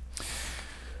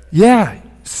 Yeah,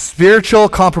 Spiritual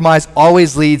compromise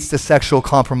always leads to sexual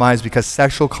compromise because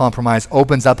sexual compromise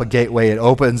opens up a gateway, it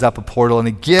opens up a portal, and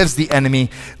it gives the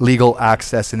enemy legal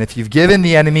access. And if you've given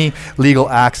the enemy legal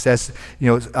access,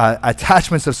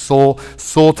 attachments of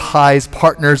soul ties,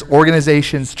 partners,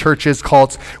 organizations, churches,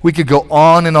 cults, we could go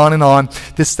on and on and on.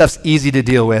 This stuff's easy to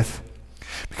deal with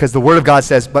because the Word of God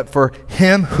says, but for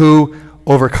him who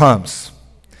overcomes.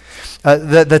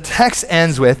 The text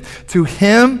ends with, to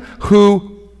him who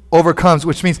overcomes,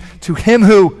 which means to him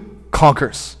who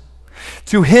conquers.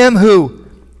 To him who,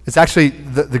 it's actually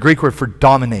the Greek word for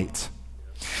dominate.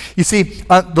 You see,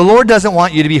 the Lord doesn't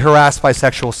want you to be harassed by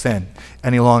sexual sin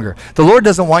any longer. The Lord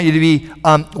doesn't want you to be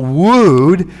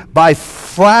wooed by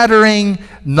flattering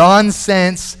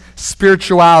nonsense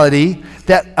spirituality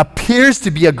that appears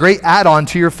to be a great add-on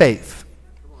to your faith.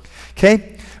 Okay?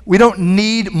 We don't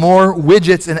need more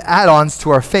widgets and add-ons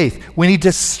to our faith. We need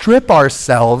to strip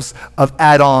ourselves of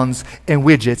add-ons and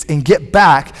widgets and get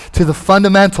back to the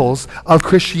fundamentals of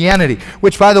Christianity,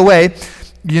 which, by the way,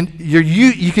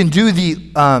 you can do the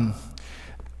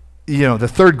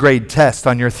third grade test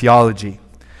on your theology.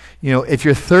 If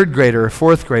you're a third grader or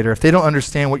fourth grader, if they don't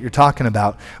understand what you're talking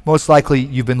about, most likely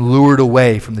you've been lured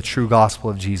away from the true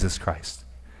gospel of Jesus Christ.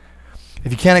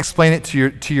 If you can't explain it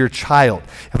to your child,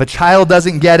 if a child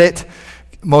doesn't get it,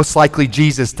 most likely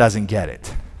Jesus doesn't get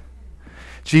it.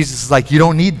 Jesus is like, you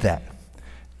don't need that.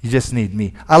 You just need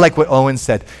me. I like what Owen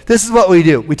said. This is what we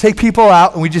do. We take people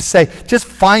out and we just say, just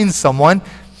find someone,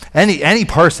 any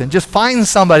person, just find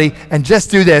somebody and just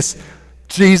do this.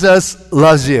 Jesus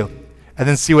loves you. And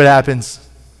then see what happens.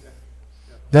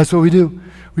 That's what we do.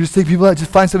 We just take people out,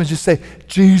 just find someone and just say,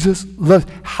 Jesus loves.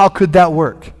 How could that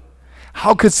work?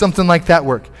 How could something like that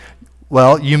work?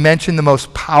 Well, you mentioned the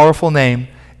most powerful name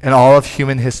in all of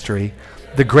human history,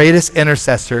 the greatest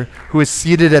intercessor who is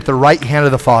seated at the right hand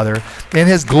of the Father in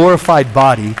his glorified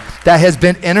body that has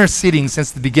been interceding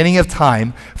since the beginning of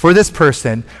time for this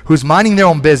person who's minding their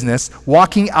own business,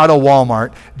 walking out of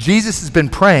Walmart. Jesus has been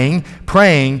praying,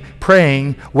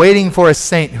 waiting for a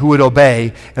saint who would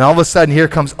obey. And all of a sudden, here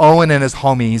comes Owen and his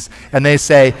homies, and they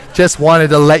say, just wanted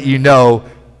to let you know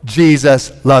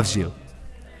Jesus loves you.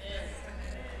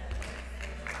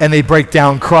 And they break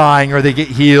down crying or they get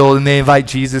healed and they invite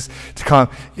Jesus to come.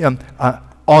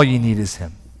 All you need is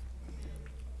him.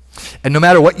 And no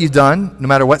matter what you've done, no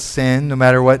matter what sin, no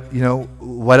matter what,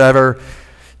 whatever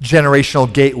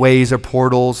generational gateways or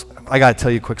portals, I got to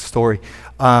tell you a quick story.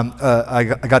 I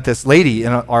got this lady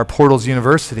in our Portals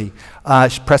University.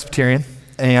 She's Presbyterian,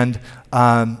 and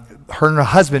her and her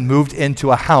husband moved into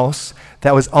a house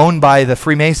that was owned by the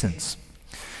Freemasons,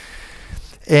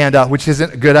 and which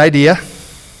isn't a good idea.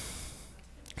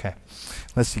 Okay,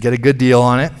 unless you get a good deal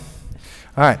on it.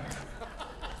 All right.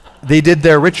 They did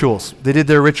their rituals. They did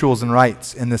their rituals and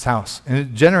rites in this house.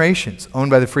 And generations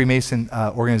owned by the Freemason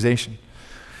organization.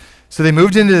 So they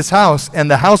moved into this house, and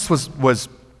the house was,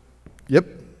 yep,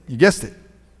 you guessed it,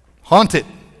 haunted.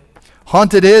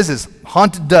 Haunted is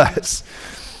haunted does.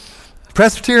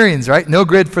 Presbyterians, right? No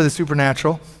grid for the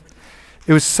supernatural.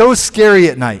 It was so scary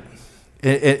at night.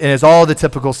 And it's all the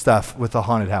typical stuff with a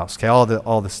haunted house, okay?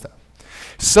 All the stuff.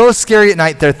 So scary at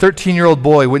night, their 13-year-old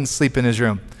boy wouldn't sleep in his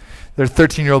room. Their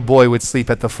 13-year-old boy would sleep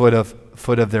at the foot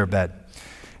of their bed.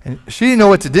 And she didn't know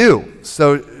what to do,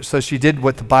 so she did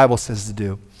what the Bible says to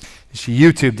do. She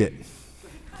YouTubed it.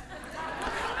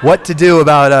 What to do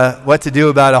about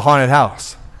a haunted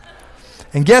house.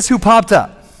 And guess who popped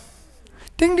up?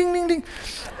 Ding, ding, ding, ding.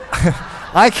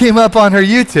 I came up on her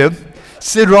YouTube,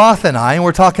 Sid Roth and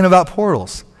we're talking about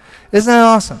portals. Isn't that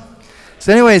awesome?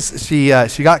 So anyways, she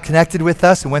got connected with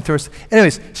us and went through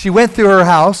she went through her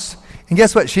house, and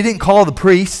guess what? She didn't call the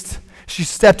priest. She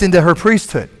stepped into her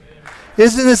priesthood.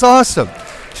 Isn't this awesome?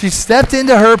 She stepped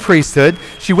into her priesthood.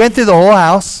 She went through the whole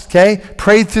house, okay?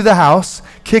 Prayed through the house,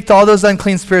 kicked all those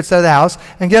unclean spirits out of the house,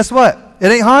 and guess what? It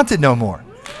ain't haunted no more.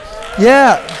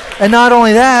 Yeah, and not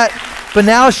only that, but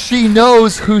now she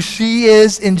knows who she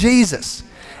is in Jesus.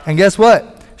 And guess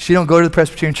what? She don't go to the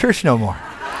Presbyterian church no more.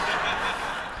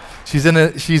 She's in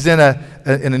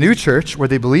a new church where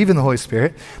they believe in the Holy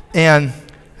Spirit. And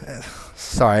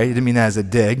sorry, I didn't mean that as a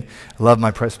dig. I love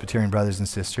my Presbyterian brothers and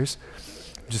sisters.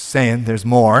 I'm just saying, there's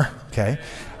more, okay?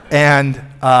 And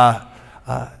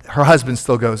her husband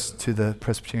still goes to the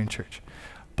Presbyterian church.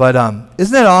 But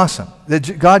isn't that awesome?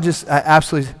 That God just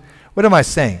absolutely, what am I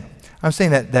saying? I'm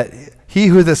saying that he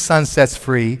who the Son sets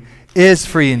free is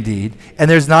free indeed. And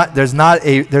there's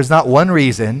not one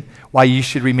reason why you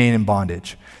should remain in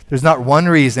bondage. There's not one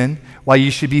reason why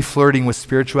you should be flirting with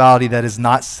spirituality that is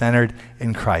not centered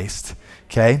in Christ.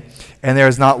 okay? And there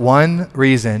is not one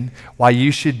reason why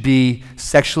you should be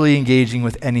sexually engaging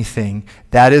with anything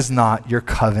that is not your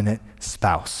covenant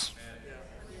spouse.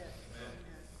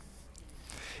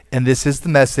 And this is the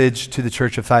message to the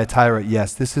church of Thyatira.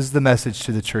 Yes, this is the message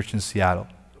to the church in Seattle.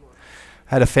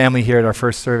 I had a family here at our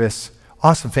first service.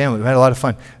 Awesome family. We had a lot of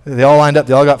fun. They all lined up.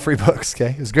 They all got free books,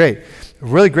 okay? It was great.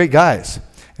 Really great guys.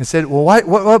 And said, well,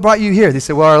 what brought you here? They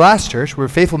said, well, our last church, we were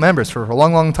faithful members for a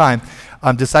long, long time,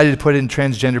 decided to put in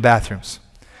transgender bathrooms.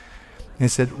 And he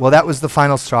said, well, that was the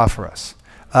final straw for us.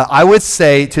 I would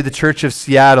say to the church of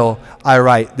Seattle, I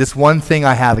write, this one thing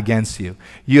I have against you.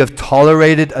 You have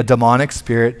tolerated a demonic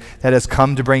spirit that has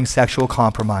come to bring sexual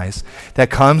compromise, that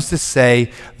comes to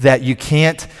say that you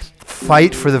can't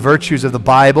fight for the virtues of the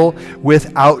Bible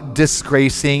without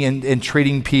disgracing and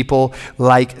treating people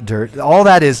like dirt. All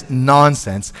that is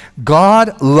nonsense.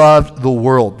 God loved the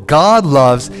world. God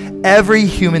loves every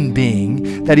human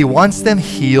being, that he wants them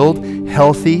healed,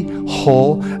 healthy,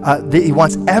 whole. He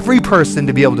wants every person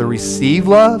to be able to receive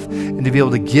love and to be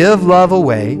able to give love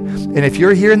away. And if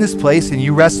you're here in this place and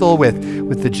you wrestle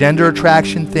with the gender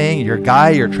attraction thing, you're a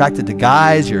guy, you're attracted to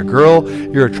guys, you're a girl,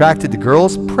 you're attracted to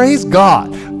girls, praise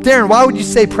God. Darren, why would you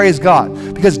say praise God?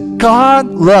 Because God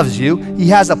loves you. He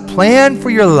has a plan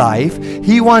for your life.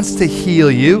 He wants to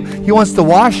heal you. He wants to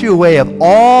wash you away of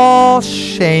all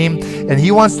shame, and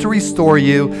he wants to restore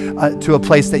you to a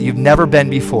place that you've never been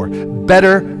before,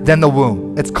 better than the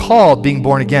womb. It's called being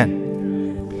born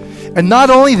again. And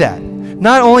not only that,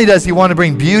 not only does he want to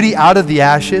bring beauty out of the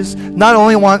ashes, not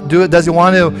only does he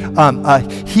want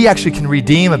to, he actually can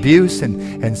redeem abuse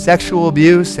and sexual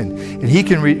abuse, and he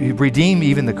can redeem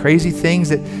even the crazy things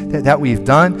that we've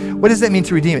done. What does that mean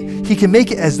to redeem it? He can make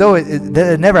it as though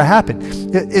it never happened.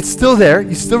 It's still there,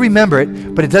 you still remember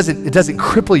it, but it doesn't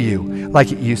cripple you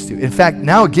like it used to. In fact,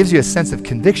 now it gives you a sense of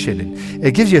conviction, and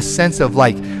it gives you a sense of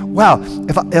like, wow,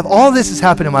 if all this has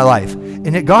happened in my life,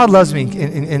 and that God loves me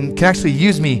and can actually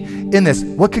use me in this,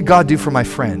 what could God do for my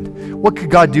friend? What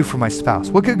could God do for my spouse?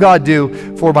 What could God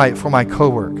do for my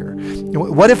coworker?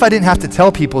 What if I didn't have to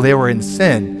tell people they were in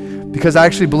sin because I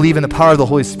actually believe in the power of the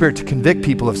Holy Spirit to convict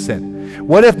people of sin?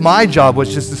 What if my job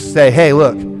was just to say, hey,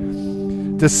 look,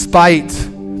 despite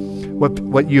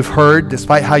what you've heard,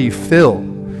 despite how you feel,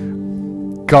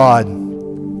 God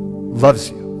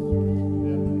loves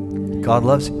you. God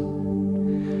loves you.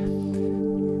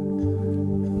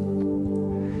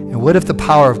 And what if the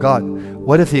power of God,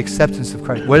 what if the acceptance of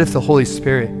Christ, what if the Holy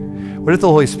Spirit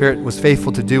was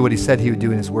faithful to do what he said he would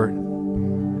do in his word?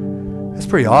 That's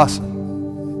pretty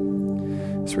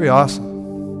awesome. It's pretty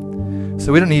awesome.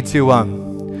 So we don't need to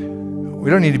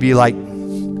be like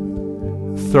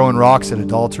throwing rocks at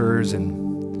adulterers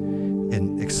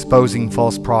and exposing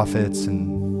false prophets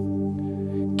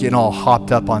and getting all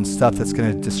hopped up on stuff that's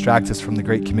going to distract us from the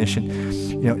Great Commission.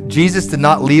 You know, Jesus did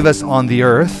not leave us on the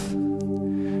earth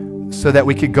so that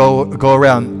we could go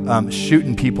around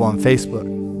shooting people on Facebook.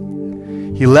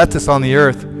 He left us on the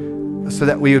earth so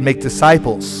that we would make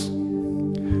disciples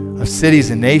of cities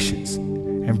and nations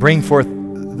and bring forth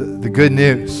the good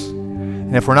news.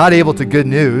 And if we're not able to good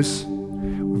news,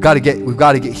 we've got to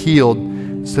get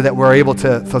healed so that we're able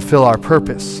to fulfill our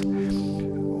purpose.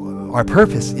 Our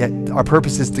purpose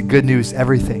is to good news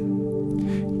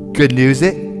everything. Good news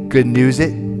it, good news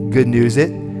it, good news it,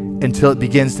 until it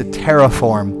begins to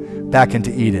terraform back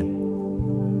into Eden.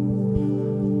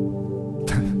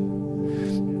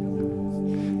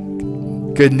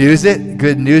 Good news it,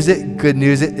 good news it, good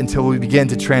news it, until we begin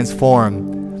to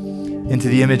transform into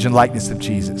the image and likeness of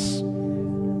Jesus.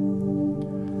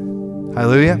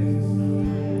 Hallelujah.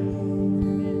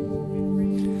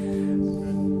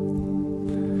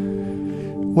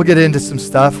 We'll get into some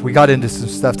stuff. We got into some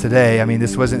stuff today. I mean,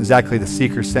 this wasn't exactly the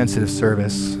seeker-sensitive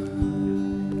service.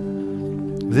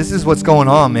 This is what's going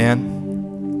on,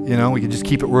 man. You know, we can just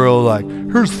keep it real like,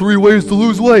 here's 3 ways to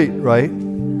lose weight, right?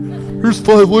 Here's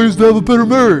 5 ways to have a better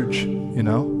marriage, you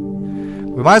know?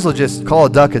 We might as well just call a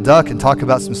duck and talk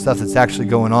about some stuff that's actually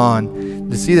going on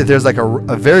to see that there's like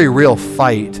a very real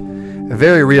fight, a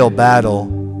very real battle.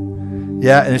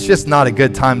 Yeah, and it's just not a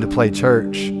good time to play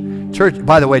church. Church,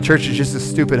 by the way, church is just a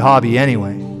stupid hobby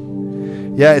anyway.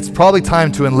 Yeah, it's probably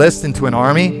time to enlist into an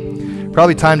army.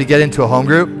 Probably time to get into a home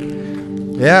group.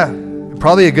 Yeah,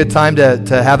 probably a good time to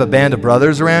have a band of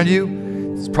brothers around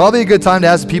you. It's probably a good time to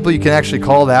have some people you can actually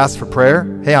call to ask for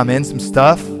prayer. Hey, I'm in some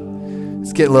stuff.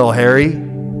 It's getting a little hairy.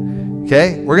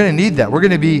 Okay, we're going to need that.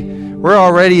 We're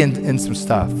already in some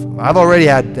stuff. I've already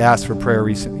had to ask for prayer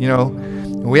recently. You know,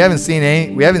 we haven't seen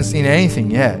anything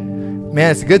yet.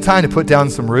 Man, it's a good time to put down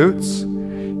some roots.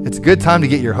 It's a good time to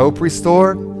get your hope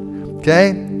restored.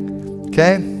 Okay?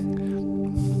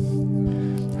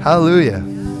 Hallelujah.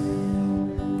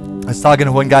 I was talking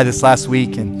to one guy this last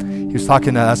week, and he was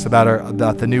talking to us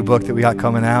about the new book that we got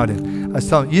coming out. And I was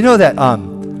telling him, you know that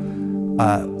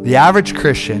the average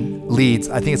Christian leads,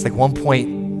 I think it's like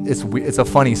it's a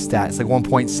funny stat. It's like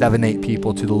 1.78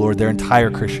 people to the Lord their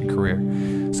entire Christian career.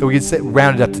 So we could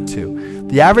round it up to 2.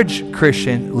 The average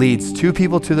Christian leads 2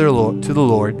 people to the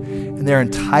Lord in their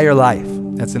entire life.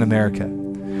 That's in America.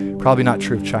 Probably not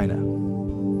true of China.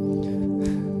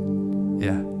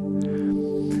 Yeah.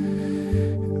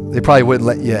 They probably wouldn't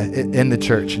let you in the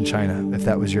church in China if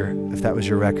that was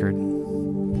your record.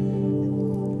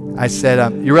 I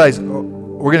said, you realize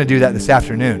we're going to do that this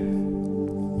afternoon.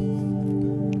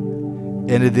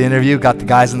 Ended the interview, got the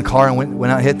guys in the car, and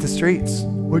went out and hit the streets.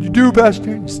 What'd you do,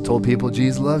 Pastor? Just told people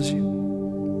Jesus loves you.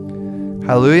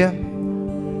 Hallelujah.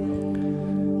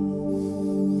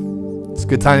 It's a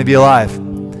good time to be alive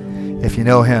if you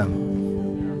know him.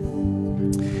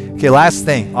 Okay, last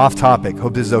thing, off topic.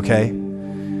 Hope this is okay.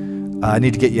 I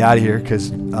need to get you out of here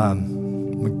because,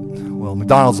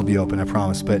 McDonald's will be open, I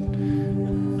promise. But, all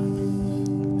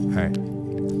right.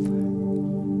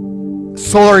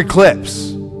 Solar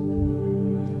eclipse.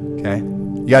 Okay.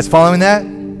 You guys following that?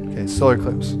 Okay, solar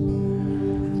eclipse.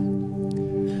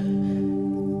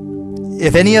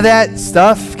 If any of that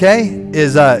stuff, okay,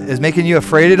 is making you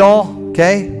afraid at all,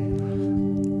 okay?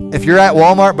 If you're at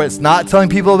Walmart but it's not telling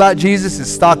people about Jesus, it's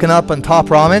stocking up on top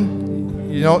ramen.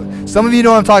 You know, some of you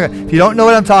know what I'm talking about. If you don't know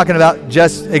what I'm talking about,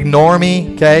 just ignore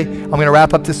me, okay? I'm going to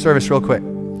wrap up this service real quick.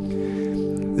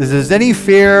 If there's any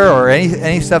fear or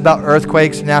any stuff about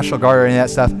earthquakes, National Guard, or any of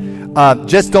that stuff,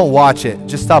 just don't watch it.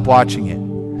 Just stop watching it.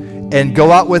 And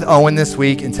go out with Owen this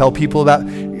week and tell people about,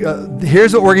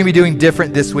 here's what we're going to be doing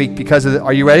different this week because of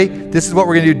are you ready? This is what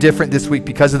we're going to do different this week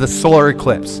because of the solar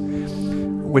eclipse,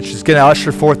 which is going to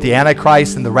usher forth the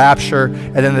Antichrist and the rapture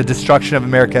and then the destruction of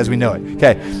America as we know it.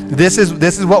 Okay, this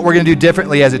is what we're going to do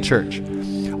differently as a church.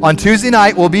 On Tuesday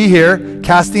night, we'll be here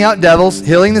casting out devils,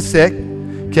 healing the sick,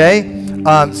 okay,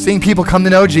 seeing people come to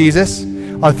know Jesus.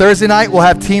 On Thursday night, we'll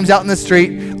have teams out in the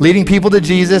street leading people to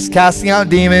Jesus, casting out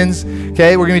demons,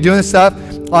 okay, we're going to be doing this stuff.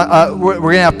 We're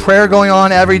going to have prayer going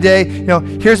on every day. You know,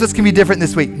 here's what's going to be different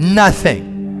this week.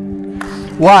 Nothing.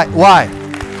 Why?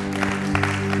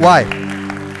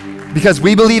 Because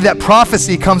we believe that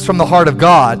prophecy comes from the heart of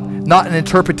God, not an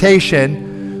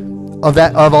interpretation of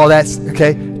all that,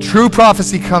 okay? True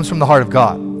prophecy comes from the heart of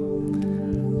God.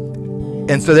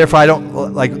 And so therefore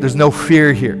there's no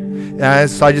fear here.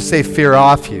 So I just say fear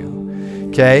off you,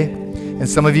 okay? And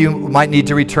some of you might need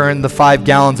to return the 5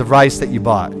 gallons of rice that you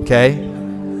bought, okay?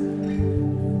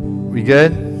 We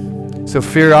good? So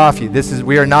fear off you.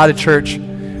 We are not a church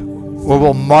where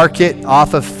we'll market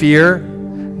off of fear,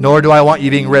 nor do I want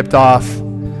you being ripped off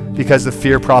because of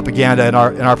fear propaganda in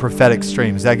our prophetic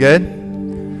stream. Is that good?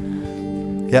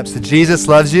 Yep, so Jesus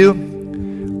loves you.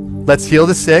 Let's heal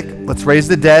the sick. Let's raise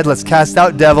the dead. Let's cast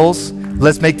out devils.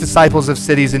 Let's make disciples of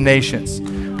cities and nations.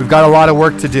 We've got a lot of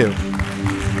work to do.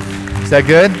 Is that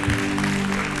good?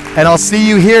 And I'll see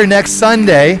you here next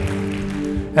Sunday.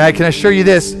 And I can assure you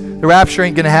this, the rapture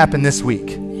ain't going to happen this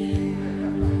week.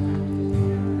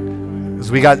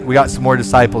 Because we got some more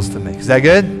disciples to make. Is that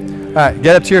good? All right,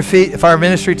 get up to your feet. If our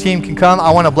ministry team can come,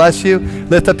 I want to bless you.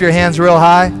 Lift up your hands real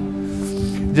high.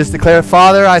 Just declare,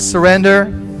 Father, I surrender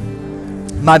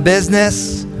my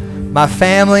business, my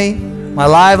family, my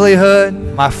livelihood,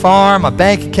 my farm, my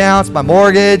bank accounts, my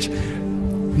mortgage,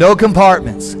 no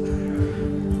compartments.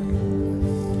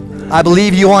 I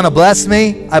believe you want to bless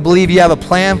me. I believe you have a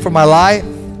plan for my life.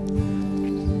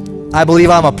 I believe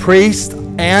I'm a priest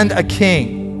and a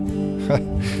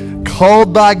king,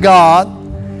 called by God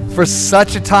for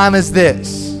such a time as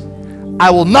this.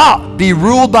 I will not be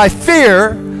ruled by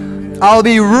fear. I'll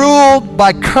be ruled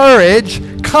by courage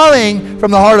coming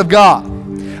from the heart of God.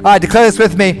 All right, declare this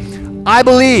with me. I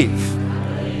believe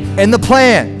in the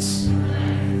plans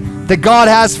that God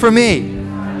has for me.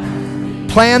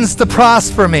 Plans to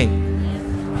prosper me.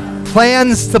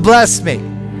 Plans to bless me.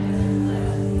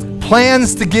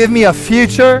 Plans to give me a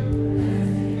future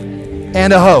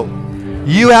and a hope.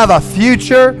 You have a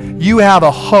future. You have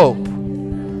a hope.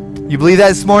 You believe that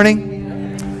this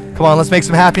morning? Come on, let's make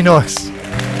some happy noise.